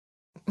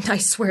 I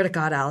swear to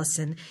God,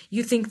 Allison,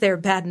 you think they're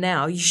bad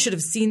now. You should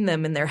have seen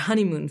them in their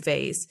honeymoon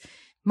phase.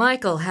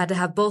 Michael had to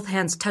have both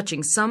hands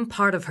touching some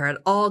part of her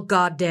at all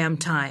goddamn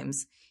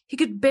times. He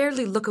could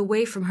barely look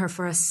away from her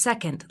for a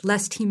second,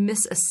 lest he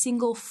miss a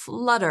single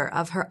flutter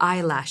of her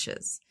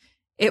eyelashes.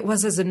 It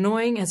was as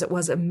annoying as it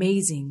was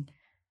amazing.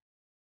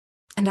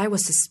 And I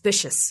was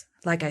suspicious,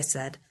 like I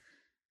said.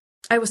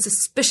 I was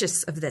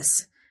suspicious of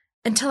this,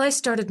 until I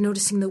started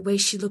noticing the way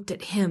she looked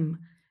at him,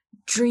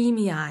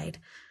 dreamy-eyed.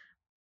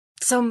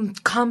 Some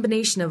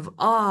combination of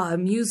awe,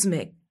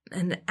 amusement,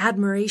 and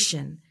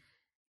admiration.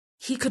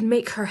 He could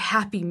make her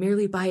happy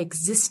merely by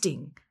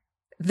existing.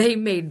 They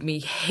made me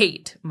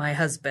hate my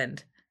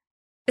husband.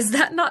 Is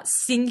that not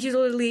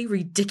singularly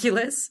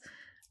ridiculous?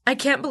 I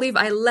can't believe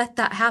I let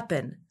that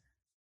happen.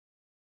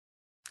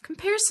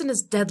 Comparison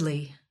is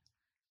deadly.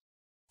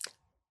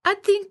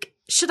 I'd think,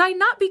 should I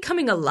not be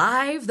coming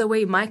alive the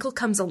way Michael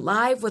comes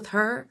alive with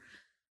her?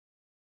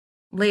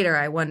 Later,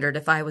 I wondered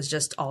if I was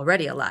just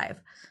already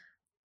alive.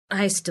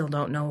 I still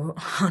don't know,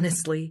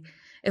 honestly,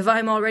 if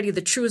I'm already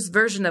the truest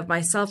version of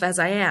myself as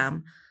I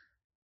am,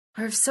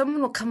 or if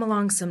someone will come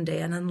along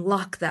someday and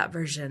unlock that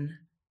version,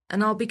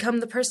 and I'll become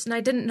the person I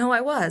didn't know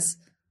I was.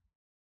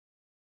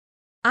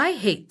 I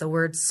hate the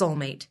word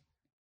soulmate.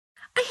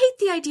 I hate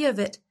the idea of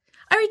it.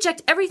 I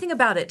reject everything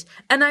about it,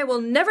 and I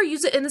will never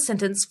use it in a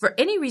sentence for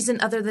any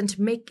reason other than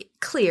to make it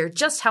clear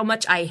just how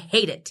much I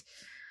hate it.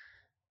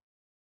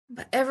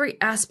 But every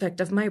aspect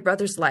of my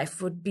brother's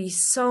life would be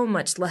so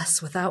much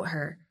less without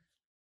her.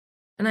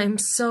 And I'm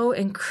so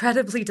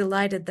incredibly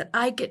delighted that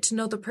I get to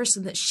know the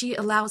person that she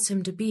allows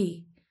him to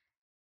be.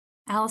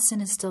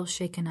 Allison is still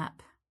shaken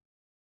up.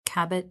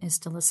 Cabot is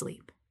still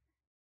asleep.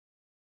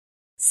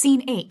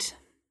 Scene 8.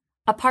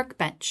 A park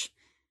bench.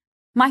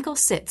 Michael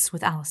sits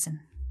with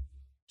Allison.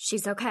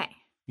 She's okay.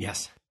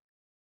 Yes.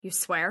 You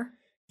swear?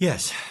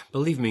 Yes.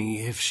 Believe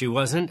me, if she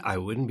wasn't, I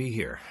wouldn't be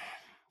here.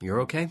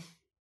 You're okay?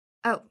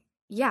 Oh,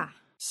 yeah.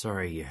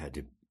 Sorry you had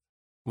to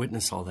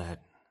witness all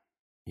that.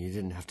 You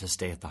didn't have to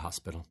stay at the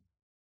hospital.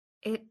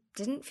 It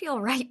didn't feel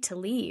right to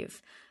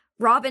leave.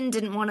 Robin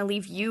didn't want to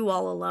leave you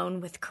all alone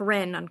with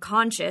Corinne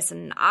unconscious,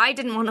 and I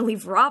didn't want to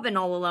leave Robin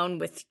all alone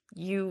with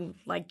you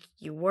like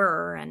you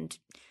were, and,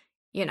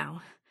 you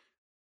know.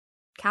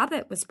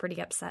 Cabot was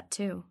pretty upset,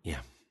 too. Yeah.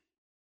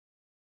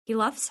 He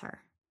loves her.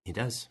 He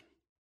does.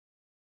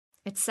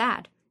 It's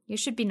sad. You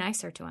should be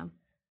nicer to him.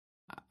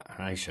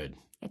 I should.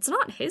 It's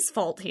not his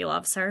fault he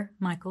loves her.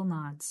 Michael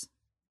nods.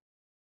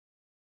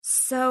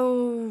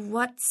 So,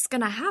 what's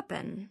gonna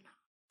happen?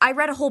 I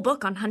read a whole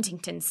book on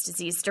Huntington's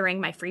disease during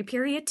my free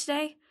period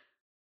today.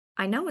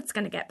 I know it's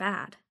gonna get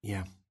bad.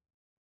 Yeah.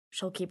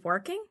 She'll keep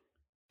working?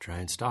 Try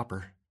and stop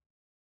her.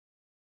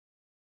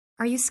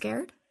 Are you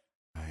scared?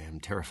 I am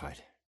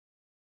terrified.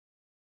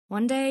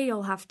 One day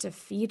you'll have to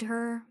feed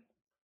her,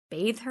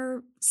 bathe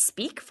her,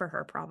 speak for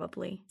her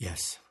probably.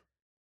 Yes.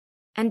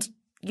 And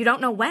you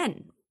don't know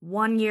when.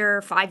 1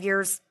 year, 5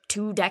 years,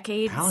 2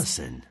 decades.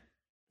 Allison,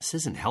 this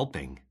isn't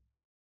helping.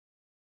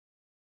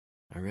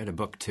 I read a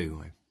book,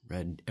 too. I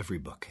read every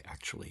book,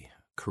 actually.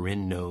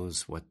 Corinne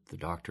knows what the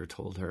doctor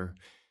told her,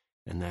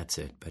 and that's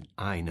it. But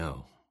I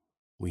know.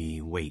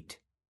 We wait.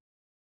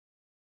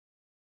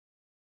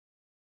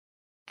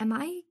 Am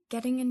I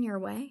getting in your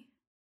way?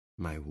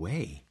 My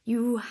way?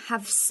 You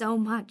have so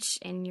much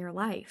in your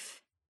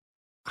life.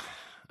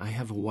 I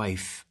have a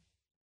wife,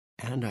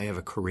 and I have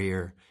a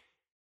career.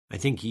 I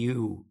think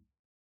you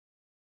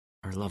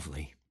are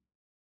lovely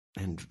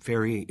and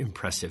very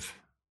impressive.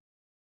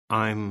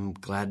 I'm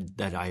glad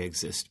that I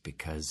exist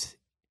because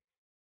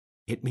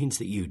it means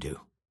that you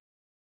do.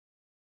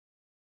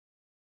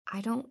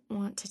 I don't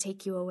want to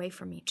take you away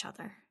from each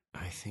other.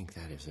 I think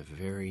that is a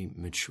very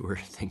mature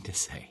thing to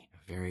say,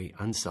 a very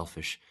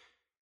unselfish,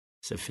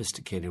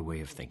 sophisticated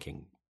way of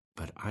thinking.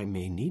 But I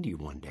may need you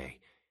one day,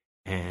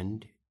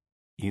 and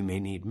you may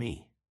need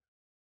me.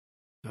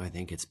 So I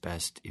think it's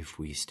best if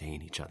we stay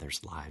in each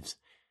other's lives.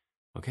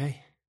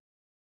 Okay?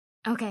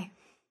 Okay.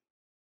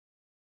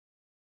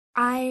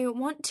 I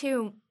want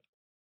you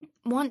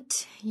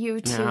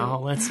to... Now,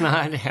 let's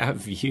not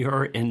have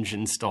your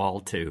engine stall,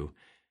 too.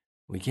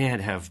 We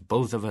can't have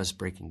both of us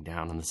breaking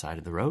down on the side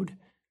of the road.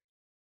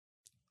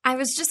 I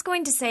was just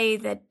going to say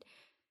that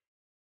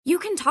you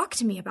can talk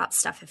to me about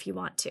stuff if you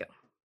want to.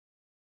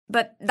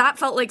 But that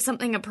felt like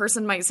something a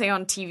person might say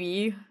on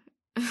TV.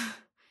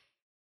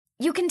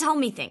 You can tell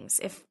me things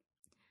if...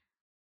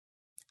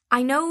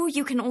 I know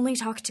you can only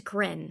talk to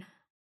Corinne,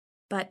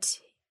 but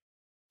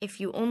if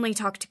you only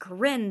talk to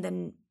Corinne,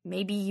 then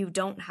maybe you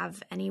don't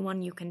have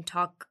anyone you can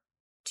talk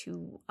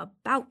to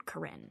about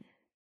Corinne,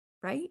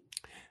 right?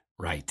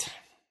 Right.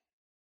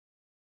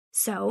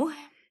 So,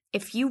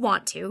 if you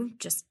want to,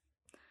 just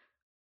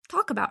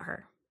talk about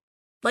her.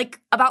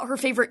 Like about her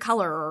favorite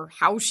color or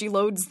how she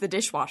loads the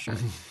dishwasher.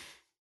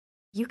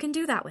 You can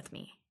do that with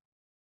me.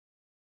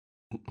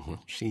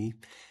 Well, she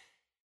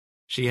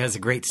has a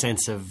great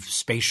sense of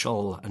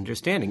spatial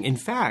understanding. In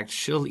fact,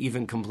 she'll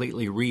even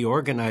completely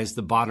reorganize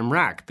the bottom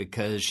rack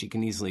because she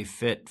can easily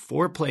fit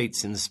 4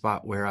 plates in the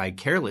spot where I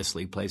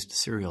carelessly placed a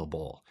cereal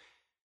bowl.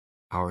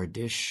 Our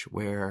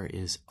dishware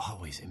is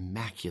always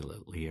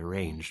immaculately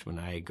arranged when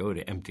I go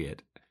to empty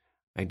it.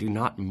 I do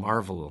not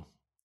marvel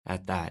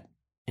at that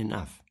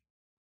enough.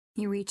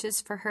 He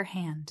reaches for her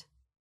hand.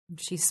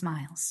 She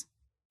smiles.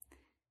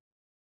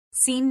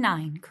 Scene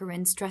 9,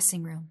 Corinne's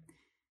dressing room.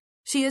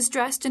 She is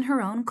dressed in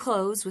her own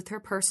clothes with her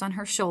purse on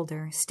her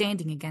shoulder,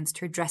 standing against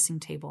her dressing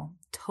table,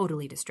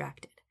 totally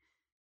distracted.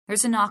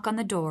 There's a knock on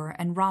the door,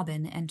 and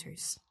Robin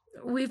enters.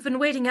 We've been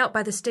waiting out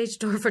by the stage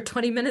door for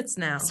 20 minutes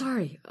now.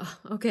 Sorry.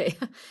 Okay.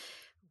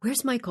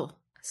 Where's Michael?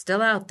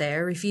 Still out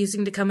there,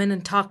 refusing to come in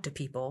and talk to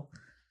people.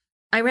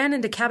 I ran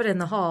into Cabot in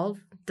the hall.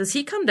 Does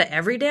he come to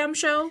every damn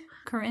show?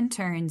 Corinne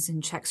turns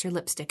and checks her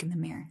lipstick in the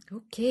mirror.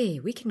 Okay,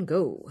 we can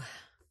go.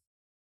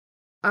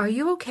 Are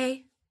you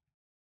okay?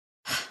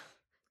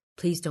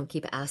 Please don't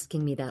keep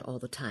asking me that all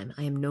the time.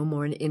 I am no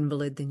more an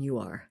invalid than you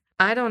are.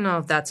 I don't know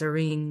if that's a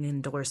ringing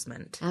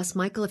endorsement. Ask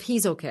Michael if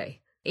he's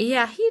okay.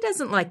 Yeah, he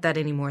doesn't like that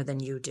any more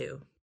than you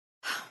do.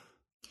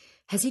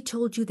 Has he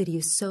told you that he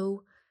is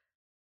so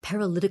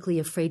paralytically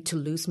afraid to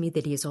lose me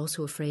that he is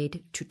also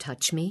afraid to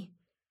touch me?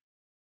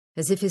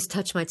 As if his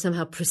touch might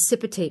somehow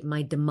precipitate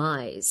my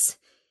demise.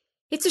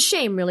 It's a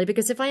shame, really,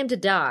 because if I am to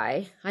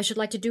die, I should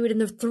like to do it in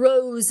the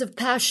throes of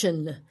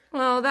passion.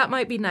 Well, that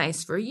might be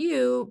nice for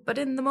you, but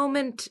in the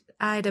moment,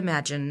 I'd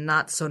imagine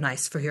not so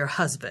nice for your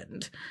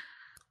husband.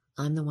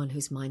 I'm the one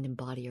whose mind and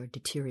body are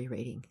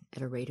deteriorating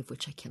at a rate of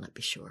which I cannot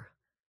be sure.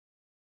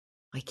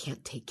 I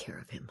can't take care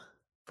of him.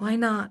 Why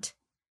not?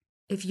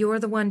 If you're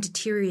the one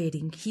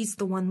deteriorating, he's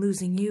the one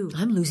losing you.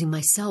 I'm losing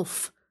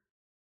myself.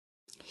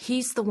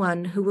 He's the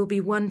one who will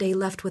be one day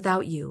left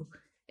without you.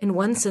 In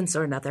one sense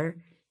or another,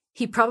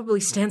 he probably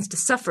stands to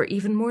suffer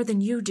even more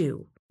than you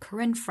do.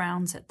 Corinne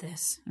frowns at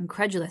this,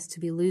 incredulous to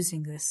be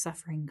losing this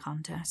suffering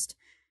contest.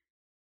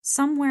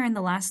 Somewhere in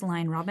the last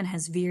line, Robin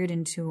has veered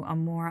into a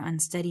more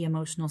unsteady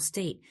emotional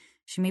state.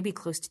 She may be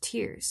close to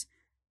tears.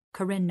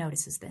 Corinne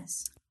notices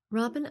this.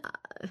 Robin,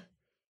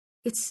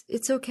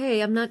 it's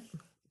okay. I'm not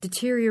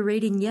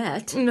deteriorating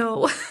yet.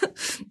 No,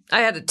 I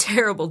had a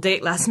terrible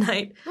date last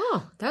night.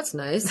 Oh, that's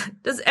nice.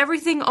 Does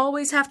everything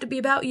always have to be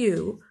about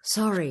you?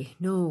 Sorry,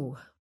 no.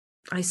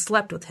 I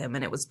slept with him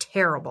and it was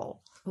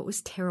terrible. What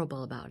was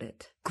terrible about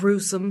it?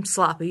 Gruesome,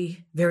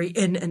 sloppy, very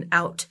in and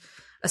out.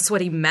 A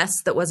sweaty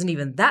mess that wasn't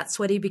even that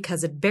sweaty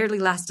because it barely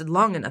lasted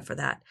long enough for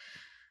that.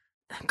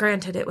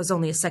 Granted, it was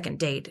only a second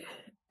date,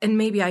 and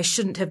maybe I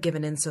shouldn't have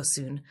given in so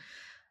soon.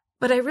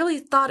 But I really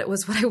thought it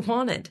was what I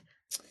wanted.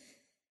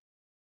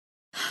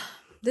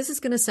 This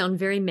is going to sound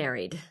very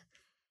married,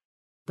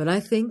 but I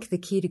think the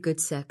key to good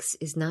sex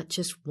is not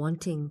just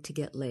wanting to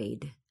get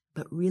laid,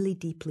 but really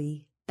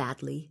deeply,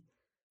 badly,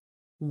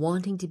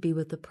 wanting to be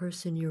with the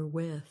person you're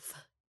with.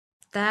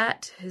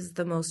 That is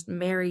the most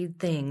married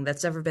thing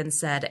that's ever been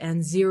said,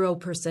 and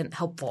 0%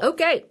 helpful.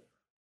 Okay.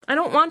 I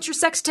don't want your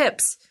sex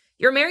tips.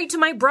 You're married to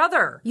my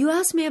brother. You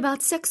ask me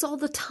about sex all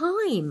the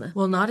time.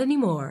 Well, not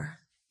anymore.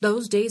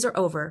 Those days are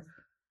over.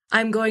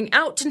 I'm going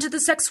out into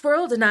the sex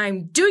world, and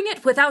I'm doing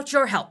it without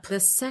your help. The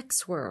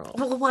sex world?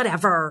 Well,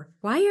 whatever.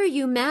 Why are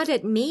you mad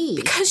at me?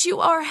 Because you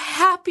are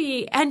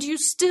happy, and you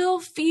still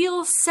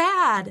feel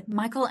sad.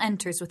 Michael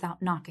enters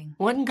without knocking.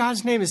 What in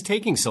God's name is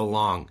taking so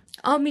long?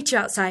 I'll meet you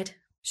outside.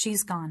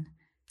 She's gone.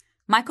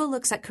 Michael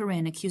looks at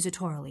Corinne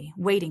accusatorily,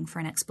 waiting for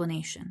an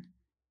explanation.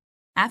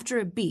 After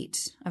a beat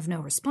of no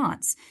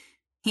response,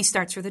 he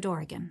starts for the door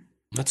again.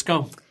 Let's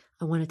go.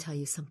 I want to tell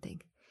you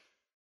something.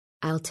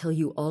 I'll tell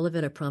you all of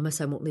it. I promise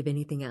I won't leave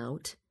anything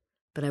out.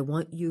 But I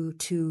want you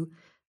to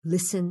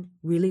listen,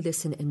 really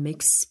listen, and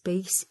make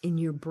space in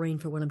your brain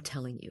for what I'm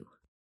telling you.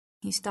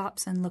 He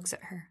stops and looks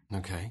at her.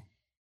 Okay.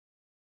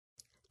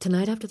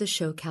 Tonight after the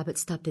show, Cabot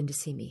stopped in to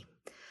see me.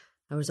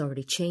 I was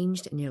already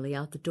changed and nearly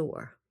out the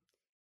door.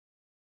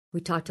 We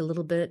talked a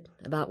little bit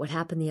about what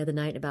happened the other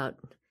night, about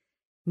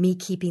me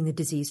keeping the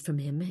disease from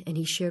him, and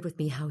he shared with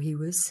me how he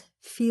was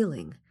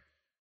feeling.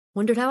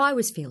 Wondered how I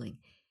was feeling.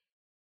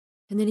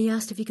 And then he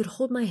asked if he could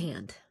hold my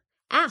hand.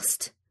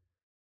 Asked.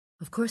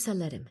 Of course I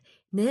let him.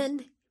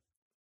 Then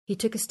he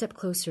took a step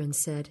closer and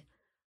said,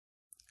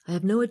 I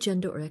have no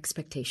agenda or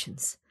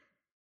expectations,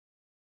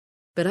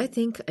 but I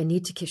think I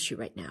need to kiss you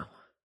right now.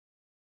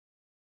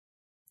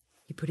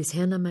 He put his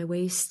hand on my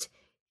waist,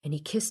 and he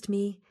kissed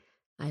me.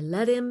 I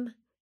let him,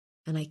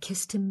 and I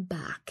kissed him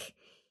back.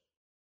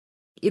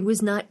 It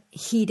was not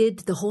heated.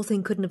 The whole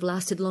thing couldn't have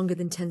lasted longer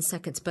than 10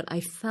 seconds, but I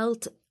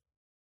felt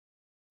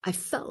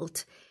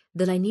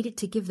that I needed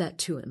to give that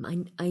to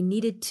him. I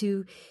needed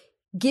to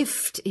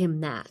gift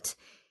him that.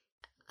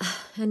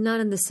 And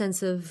not in the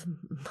sense of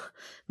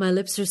my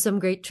lips are some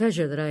great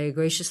treasure that I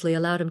graciously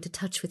allowed him to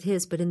touch with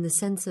his, but in the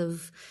sense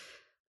of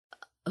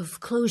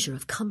closure,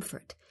 of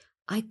comfort.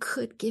 I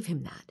could give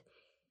him that.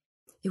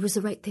 It was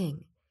the right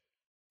thing.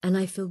 And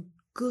I feel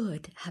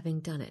good having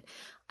done it.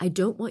 I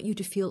don't want you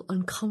to feel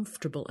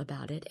uncomfortable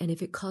about it. And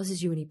if it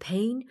causes you any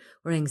pain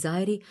or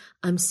anxiety,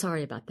 I'm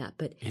sorry about that,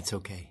 but... It's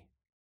okay.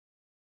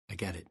 I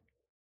get it.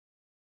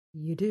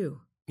 You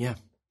do? Yeah.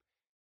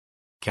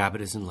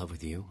 Cabot is in love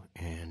with you,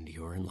 and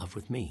you're in love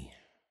with me.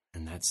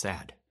 And that's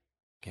sad.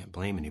 Can't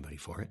blame anybody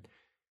for it.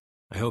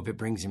 I hope it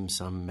brings him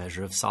some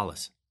measure of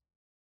solace.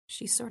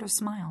 She sort of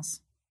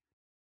smiles.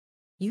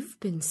 You've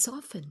been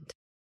softened.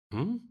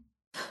 Hmm?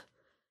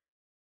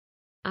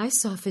 I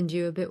softened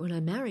you a bit when I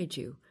married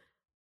you.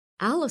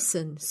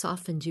 Allison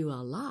softened you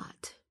a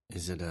lot.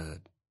 Is it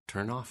a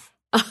turn-off?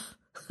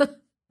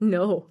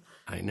 No.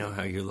 I know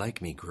how you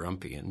like me,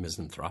 grumpy and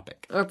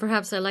misanthropic. Or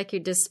perhaps I like you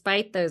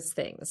despite those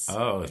things.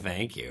 Oh,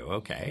 thank you.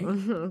 Okay.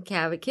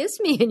 Cabot kissed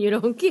me and you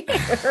don't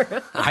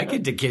care. I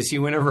get to kiss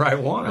you whenever I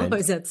want. Oh,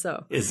 is that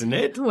so? Isn't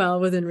it? Well,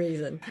 within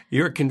reason.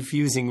 You're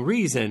confusing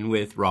reason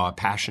with raw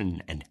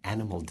passion and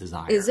animal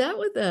desire. Is that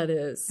what that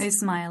is? They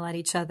smile at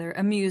each other,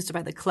 amused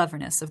by the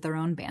cleverness of their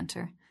own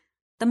banter.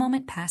 The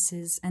moment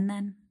passes, and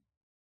then...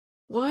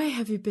 Why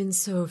have you been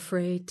so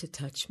afraid to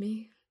touch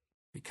me?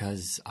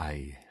 Because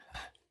I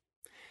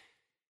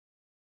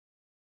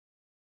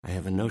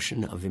have a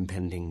notion of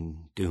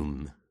impending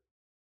doom.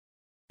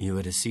 You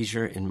had a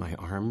seizure in my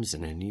arms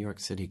in a New York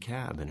City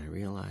cab, and I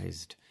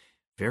realized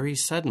very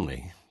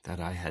suddenly that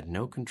I had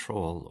no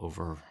control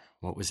over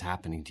what was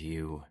happening to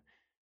you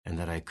and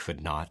that I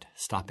could not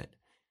stop it.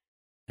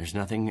 There's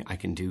nothing I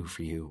can do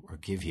for you or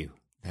give you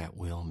that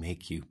will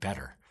make you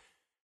better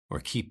or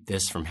keep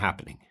this from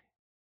happening.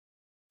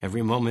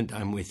 Every moment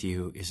I'm with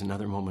you is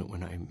another moment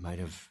when I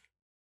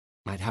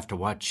might have to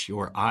watch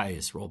your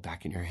eyes roll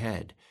back in your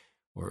head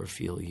or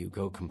feel you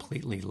go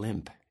completely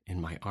limp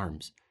in my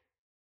arms.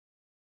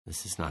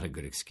 This is not a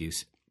good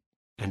excuse,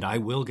 and I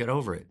will get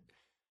over it.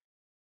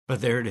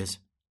 But there it is.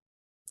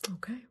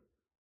 Okay.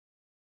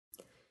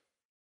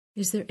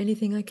 Is there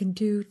anything I can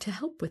do to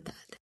help with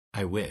that?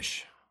 I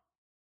wish,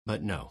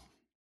 but no.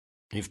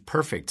 If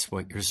perfect's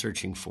what you're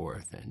searching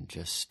for, then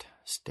just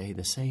stay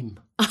the same.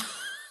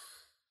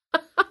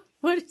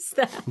 What is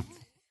that?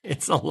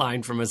 It's a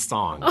line from a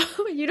song.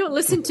 Oh, you don't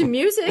listen to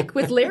music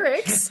with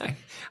lyrics.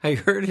 I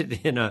heard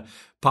it in a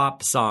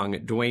pop song,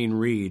 Duane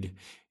Reade.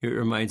 It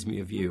reminds me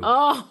of you.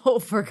 Oh,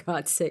 for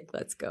God's sake,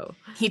 let's go.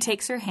 He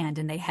takes her hand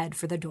and they head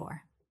for the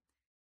door.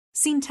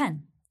 Scene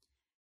 10.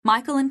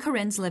 Michael in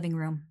Corinne's living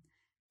room.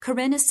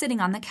 Corinne is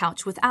sitting on the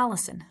couch with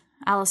Allison.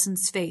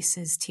 Allison's face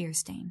is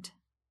tear-stained.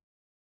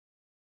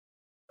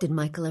 Did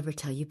Michael ever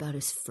tell you about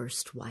his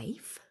first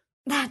wife?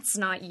 That's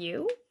not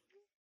you.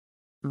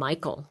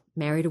 Michael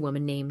married a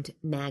woman named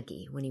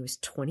Maggie when he was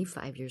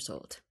 25 years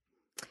old.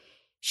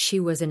 She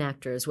was an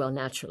actor as well,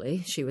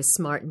 naturally. She was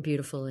smart and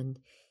beautiful and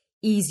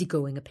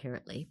easygoing,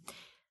 apparently.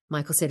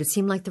 Michael said it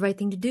seemed like the right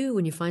thing to do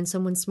when you find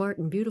someone smart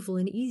and beautiful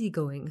and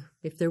easygoing.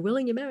 If they're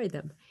willing, you marry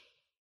them.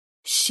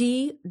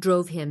 She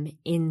drove him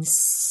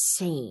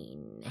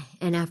insane,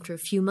 and after a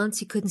few months,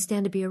 he couldn't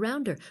stand to be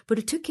around her. But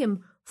it took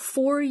him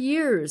 4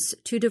 years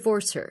to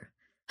divorce her.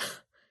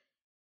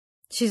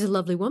 She's a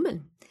lovely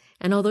woman.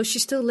 And although she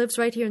still lives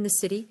right here in the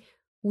city,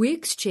 we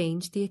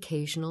exchanged the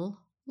occasional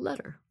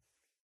letter.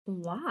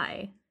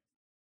 Why?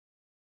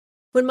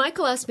 When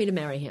Michael asked me to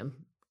marry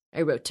him,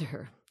 I wrote to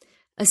her,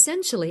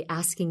 essentially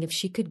asking if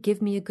she could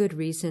give me a good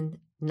reason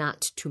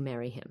not to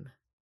marry him.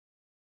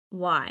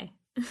 Why?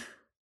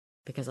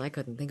 Because I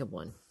couldn't think of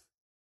one.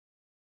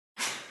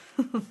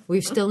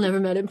 We've still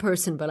never met in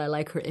person, but I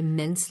like her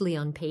immensely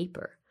on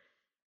paper.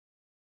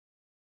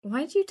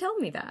 Why did you tell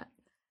me that?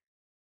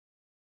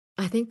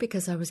 I think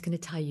because I was going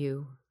to tell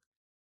you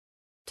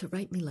to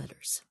write me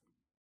letters.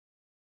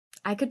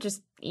 I could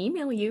just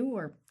email you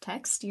or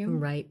text you.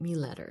 Write me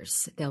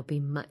letters. They'll be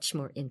much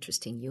more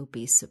interesting. You'll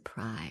be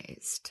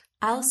surprised.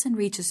 Allison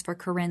reaches for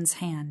Corinne's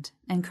hand,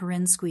 and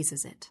Corinne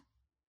squeezes it.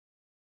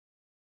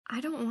 I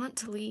don't want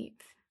to leave.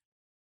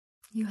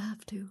 You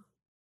have to.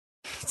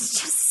 It's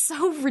just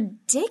so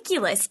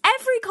ridiculous.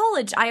 Every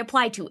college I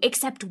apply to,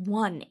 except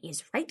one,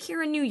 is right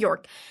here in New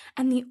York,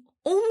 and the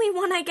only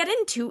one I get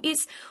into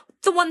is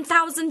the one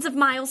thousands of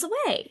miles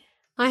away.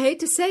 I hate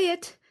to say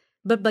it,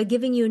 but by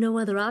giving you no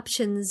other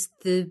options,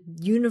 the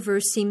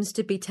universe seems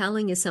to be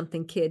telling you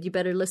something, kid. You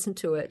better listen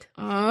to it.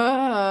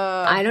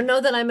 I don't know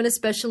that I'm an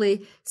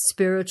especially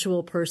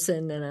spiritual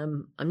person,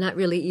 and I'm not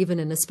really even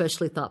an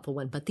especially thoughtful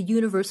one, but the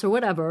universe or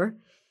whatever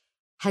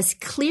has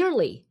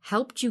clearly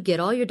helped you get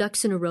all your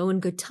ducks in a row in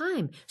good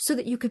time so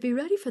that you could be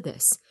ready for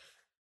this.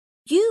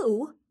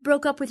 You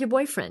broke up with your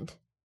boyfriend,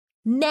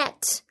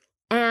 met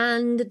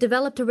and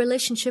developed a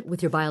relationship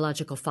with your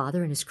biological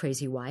father and his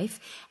crazy wife,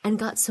 and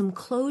got some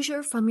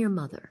closure from your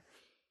mother.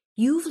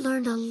 You've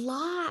learned a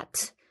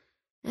lot,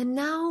 and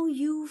now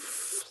you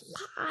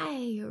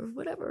fly or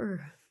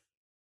whatever.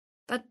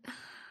 But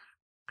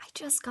I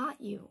just got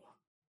you.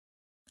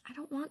 I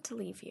don't want to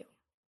leave you.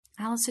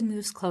 Allison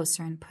moves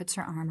closer and puts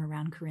her arm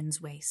around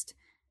Corinne's waist.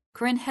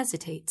 Corinne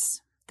hesitates,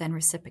 then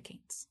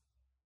reciprocates.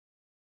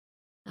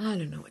 I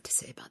don't know what to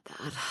say about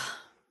that.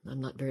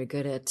 I'm not very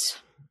good at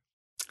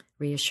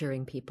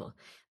reassuring people.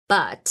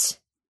 But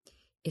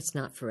it's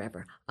not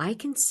forever. I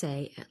can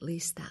say at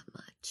least that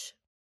much.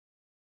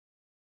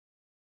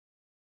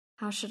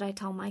 How should I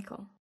tell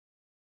Michael?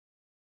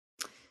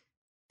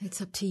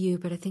 It's up to you,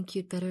 but I think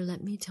you'd better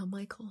let me tell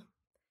Michael.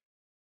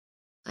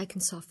 I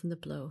can soften the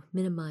blow,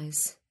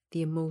 minimize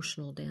the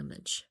emotional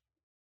damage.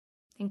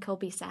 Think he'll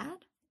be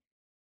sad?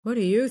 What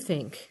do you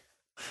think?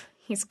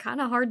 He's kind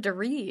of hard to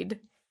read.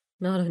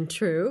 Not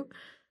untrue.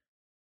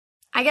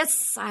 I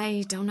guess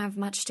I don't have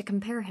much to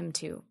compare him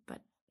to,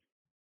 but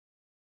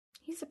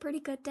he's a pretty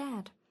good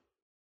dad.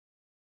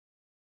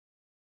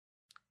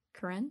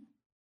 Corinne?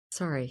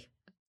 Sorry.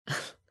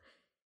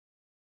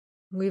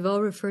 We've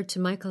all referred to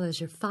Michael as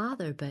your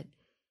father, but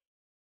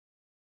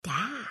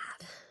Dad?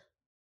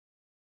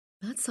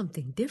 That's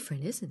something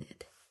different, isn't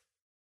it?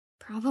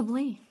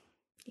 Probably.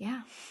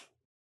 Yeah.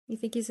 You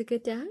think he's a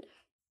good dad?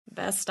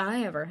 Best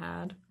I ever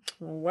had.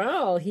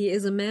 Well, he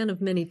is a man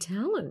of many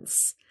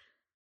talents.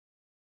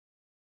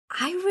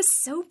 I was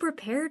so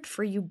prepared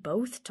for you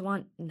both to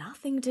want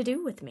nothing to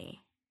do with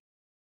me.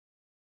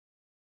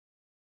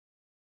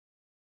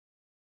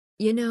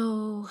 You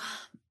know,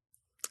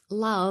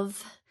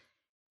 love,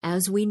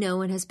 as we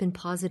know and has been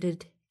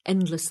posited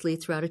endlessly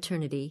throughout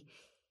eternity,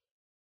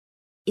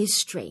 is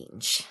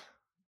strange.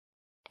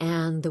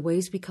 And the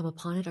ways we come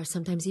upon it are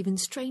sometimes even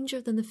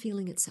stranger than the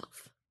feeling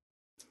itself.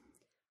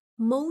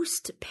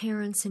 Most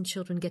parents and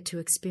children get to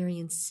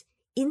experience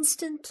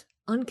instant,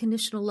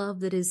 unconditional love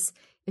that is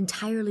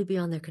entirely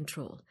beyond their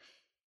control.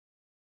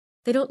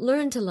 They don't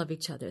learn to love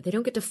each other. They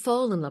don't get to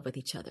fall in love with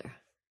each other.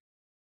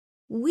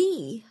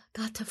 We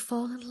got to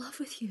fall in love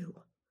with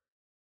you.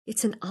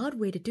 It's an odd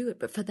way to do it,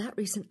 but for that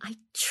reason, I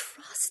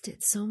trust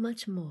it so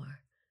much more.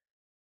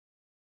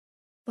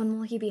 When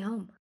will he be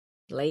home?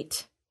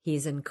 Late.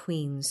 He's in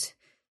Queens,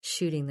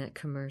 shooting that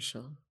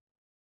commercial.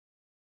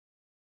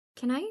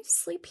 Can I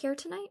sleep here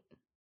tonight?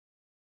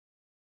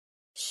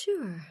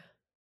 Sure.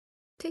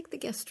 Take the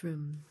guest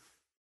room.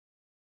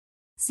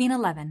 Scene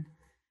 11.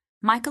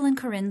 Michael and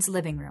Corinne's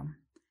living room.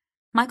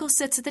 Michael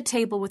sits at the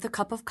table with a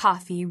cup of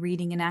coffee,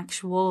 reading an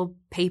actual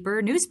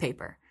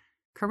newspaper.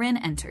 Corinne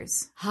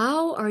enters.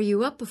 How are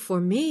you up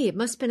before me? It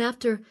must have been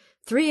after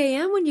 3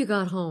 a.m. when you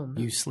got home.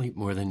 You sleep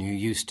more than you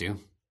used to.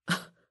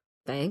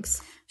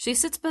 Thanks. She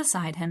sits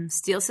beside him,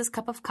 steals his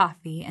cup of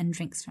coffee, and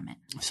drinks from it.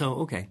 So,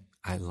 okay,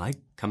 I like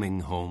coming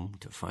home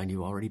to find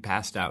you already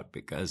passed out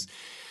because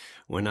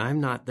when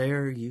I'm not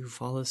there, you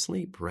fall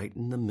asleep right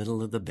in the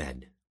middle of the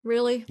bed.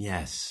 Really?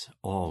 Yes,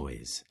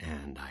 always.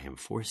 And I am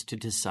forced to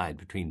decide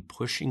between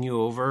pushing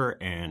you over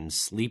and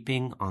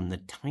sleeping on the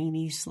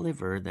tiny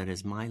sliver that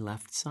is my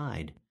left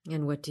side.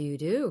 And what do you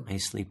do? I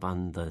sleep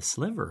on the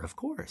sliver, of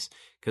course,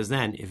 because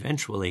then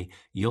eventually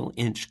you'll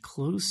inch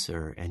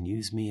closer and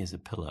use me as a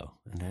pillow.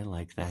 And I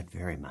like that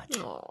very much.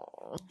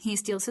 Aww. He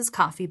steals his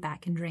coffee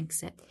back and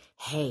drinks it.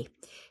 Hey,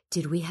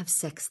 did we have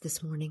sex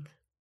this morning?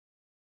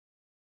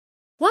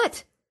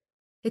 What?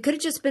 It could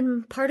have just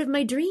been part of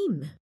my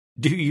dream.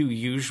 Do you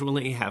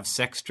usually have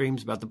sex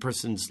dreams about the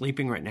person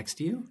sleeping right next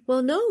to you?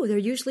 Well, no, they're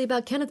usually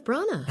about Kenneth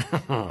Branagh.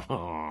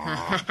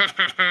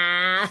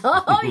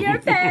 Oh,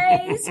 your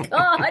face!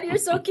 God, you're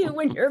so cute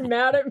when you're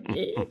mad at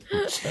me.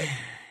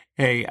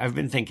 Hey, I've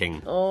been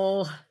thinking.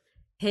 Oh,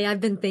 hey, I've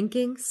been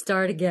thinking.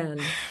 Start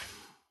again.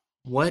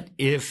 What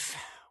if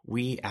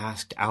we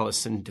asked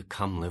Allison to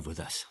come live with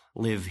us?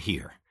 Live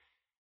here.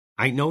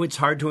 I know it's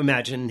hard to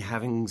imagine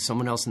having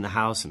someone else in the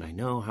house, and I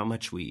know how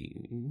much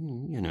we,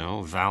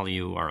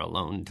 value our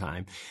alone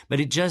time. But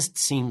it just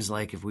seems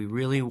like if we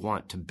really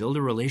want to build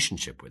a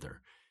relationship with her,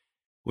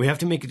 we have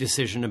to make a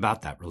decision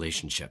about that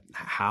relationship.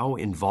 How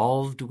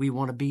involved do we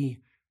want to be?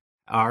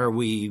 Are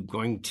we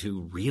going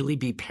to really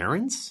be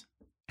parents?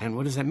 And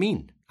what does that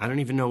mean? I don't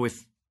even know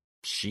if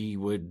she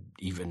would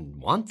even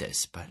want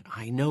this, but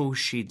I know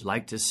she'd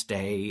like to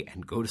stay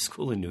and go to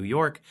school in New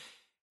York.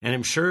 And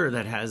I'm sure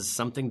that has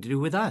something to do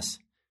with us.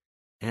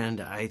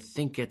 And I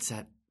think it's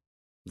at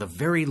the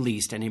very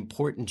least an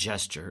important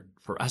gesture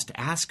for us to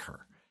ask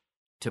her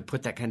to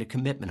put that kind of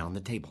commitment on the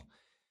table.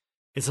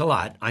 It's a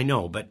lot, I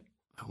know, but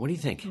what do you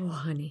think? Oh,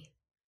 honey.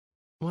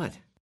 What?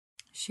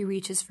 She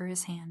reaches for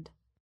his hand.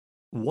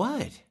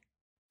 What?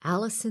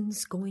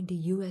 Allison's going to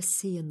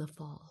USC in the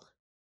fall.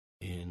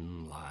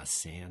 In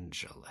Los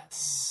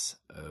Angeles.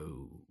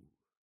 Oh.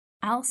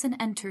 Allison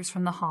enters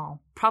from the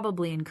hall,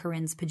 probably in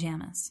Corinne's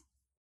pajamas.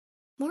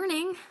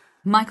 Morning.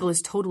 Michael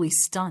is totally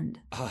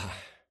stunned.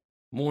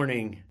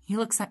 Morning. He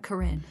looks at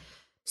Corinne.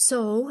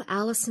 So,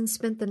 Allison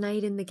spent the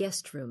night in the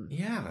guest room.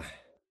 Yeah.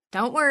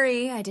 Don't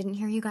worry, I didn't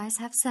hear you guys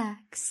have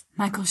sex.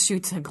 Michael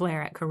shoots a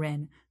glare at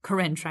Corinne.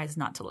 Corinne tries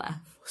not to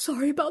laugh.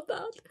 Sorry about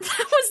that.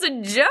 That was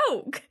a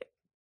joke.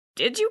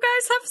 Did you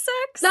guys have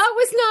sex? That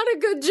was not a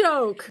good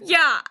joke.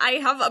 Yeah, I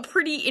have a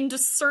pretty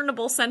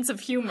indiscernible sense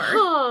of humor.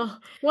 Huh.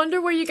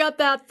 Wonder where you got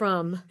that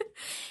from.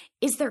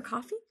 Is there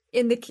coffee?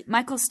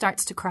 Michael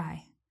starts to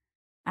cry.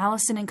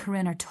 Allison and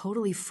Corinne are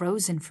totally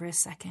frozen for a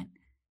second.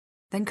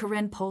 Then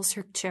Corinne pulls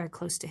her chair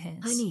close to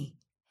his. Honey,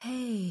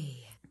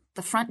 hey.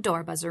 The front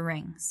door buzzer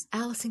rings.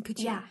 Allison, could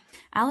you? Yeah.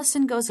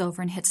 Allison goes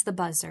over and hits the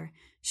buzzer.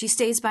 She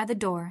stays by the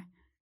door.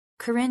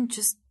 Corinne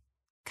just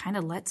kind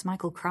of lets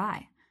Michael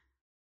cry.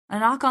 A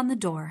knock on the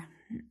door,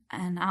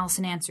 and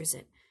Allison answers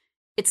it.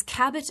 It's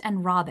Cabot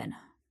and Robin.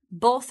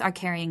 Both are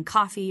carrying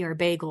coffee or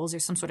bagels or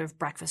some sort of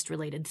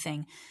breakfast-related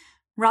thing.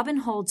 Robin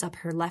holds up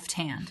her left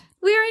hand.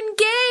 We're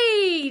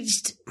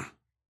engaged!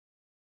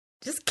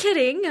 Just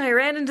kidding. I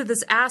ran into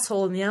this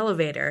asshole in the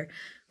elevator.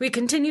 We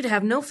continue to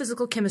have no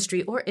physical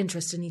chemistry or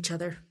interest in each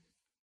other.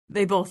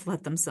 They both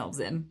let themselves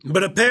in.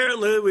 But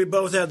apparently we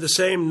both had the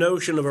same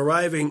notion of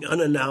arriving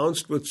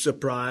unannounced with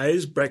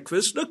surprise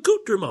breakfast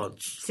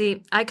accoutrements.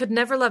 See, I could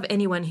never love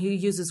anyone who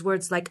uses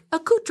words like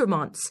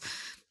accoutrements.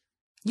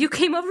 You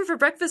came over for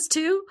breakfast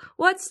too?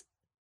 What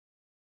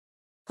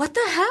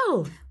the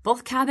hell?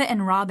 Both Cabot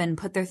and Robin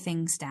put their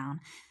things down.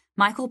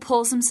 Michael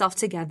pulls himself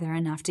together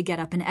enough to get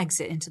up and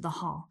exit into the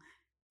hall.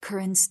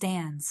 Corinne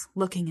stands,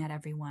 looking at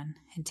everyone,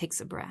 and takes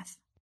a breath.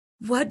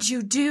 What'd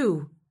you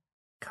do?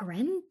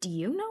 Corinne, do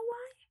you know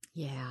why?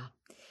 Yeah.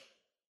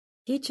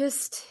 He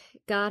just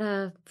got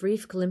a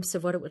brief glimpse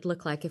of what it would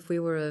look like if we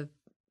were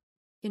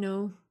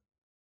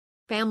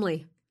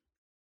family.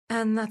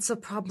 And that's a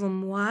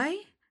problem. Why?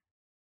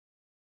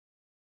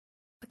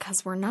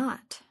 Because we're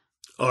not.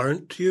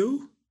 Aren't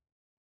you?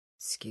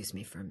 Excuse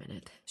me for a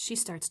minute. She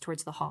starts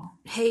towards the hall.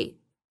 Hey,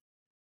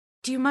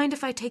 do you mind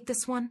if I take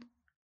this one?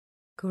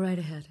 Go right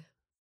ahead.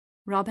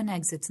 Robin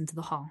exits into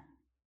the hall.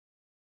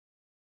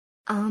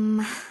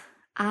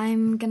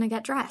 I'm gonna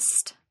get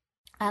dressed.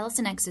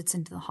 Allison exits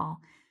into the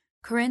hall.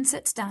 Corinne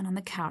sits down on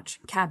the couch.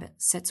 Cabot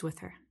sits with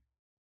her.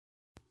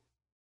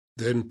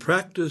 Then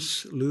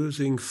practice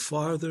losing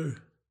farther,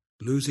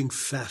 losing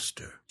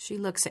faster. She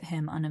looks at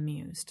him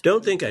unamused.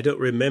 Don't think I don't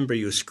remember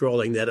you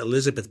scrawling that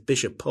Elizabeth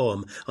Bishop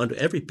poem onto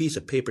every piece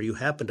of paper you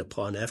happened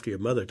upon after your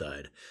mother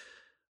died.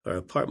 Our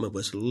apartment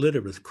was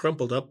littered with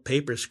crumpled up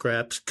paper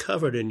scraps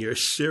covered in your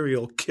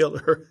serial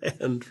killer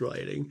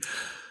handwriting.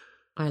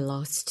 I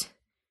lost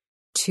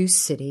 2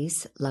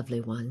 cities, lovely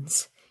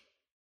ones,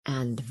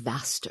 and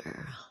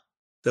vaster.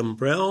 Some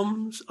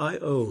realms I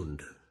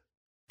owned.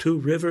 2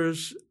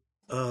 rivers,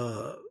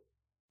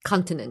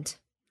 Continent.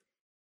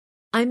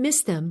 I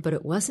miss them, but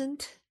it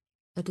wasn't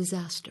a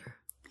disaster.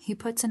 He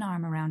puts an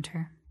arm around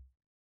her.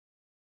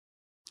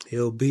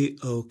 He'll be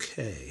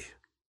okay.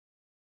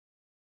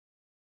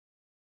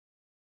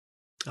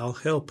 I'll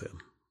help him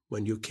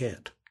when you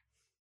can't.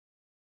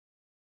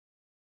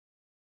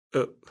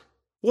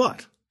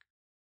 What?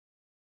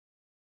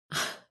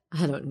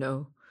 I don't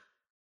know.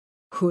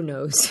 Who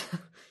knows?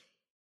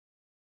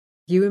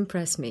 You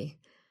impress me.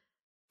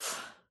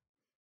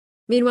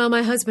 Meanwhile,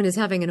 my husband is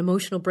having an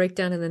emotional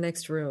breakdown in the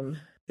next room.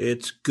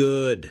 It's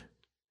good.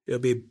 He'll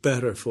be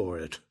better for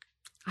it.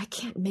 I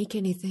can't make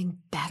anything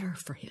better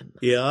for him.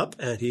 Yup,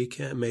 and he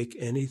can't make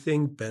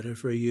anything better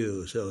for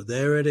you. So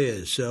there it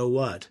is. So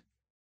what?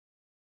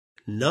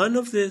 None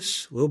of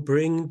this will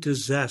bring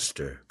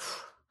disaster.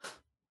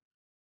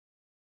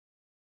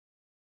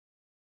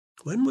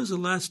 When was the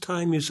last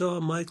time you saw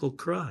Michael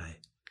cry?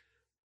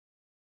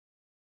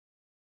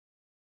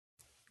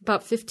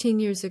 About 15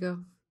 years ago.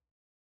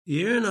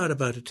 You're not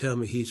about to tell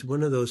me he's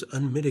one of those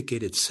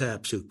unmitigated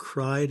saps who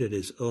cried at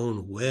his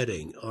own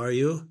wedding, are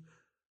you?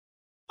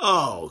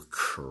 Oh,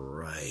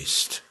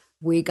 Christ.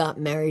 We got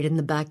married in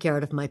the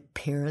backyard of my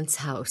parents'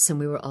 house, and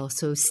we were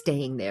also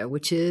staying there,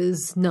 which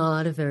is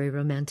not a very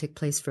romantic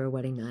place for a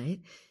wedding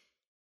night.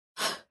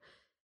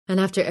 And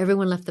after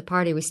everyone left the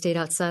party, we stayed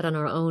outside on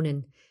our own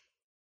and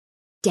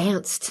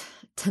danced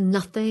to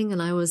nothing, and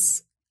I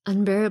was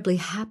unbearably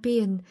happy,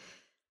 and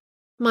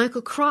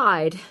Michael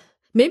cried,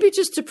 maybe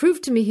just to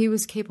prove to me he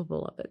was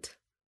capable of it.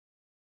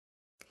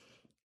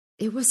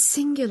 It was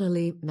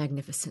singularly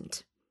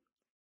magnificent.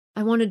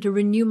 I wanted to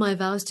renew my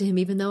vows to him,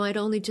 even though I'd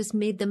only just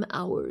made them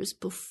hours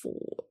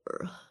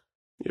before.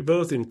 You're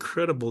both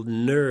incredible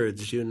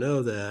nerds, you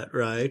know that,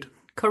 right?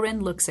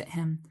 Corinne looks at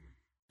him.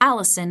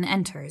 Allison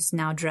enters,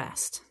 now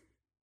dressed.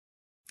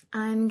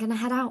 I'm gonna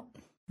head out.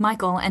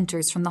 Michael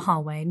enters from the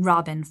hallway.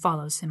 Robin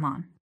follows him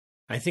on.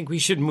 I think we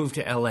should move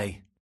to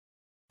L.A.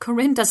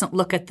 Corinne doesn't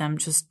look at them,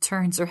 just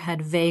turns her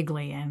head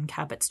vaguely in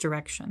Cabot's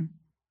direction.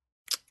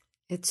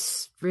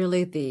 It's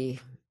really the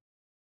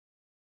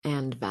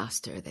and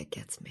vaster that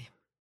gets me.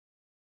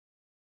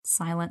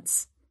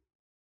 Silence.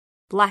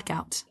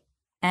 Blackout.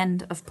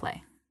 End of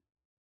play.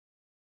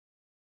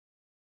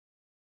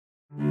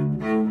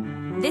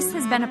 This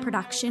has been a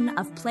production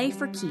of Play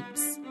for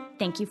Keeps.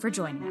 Thank you for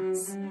joining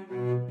us.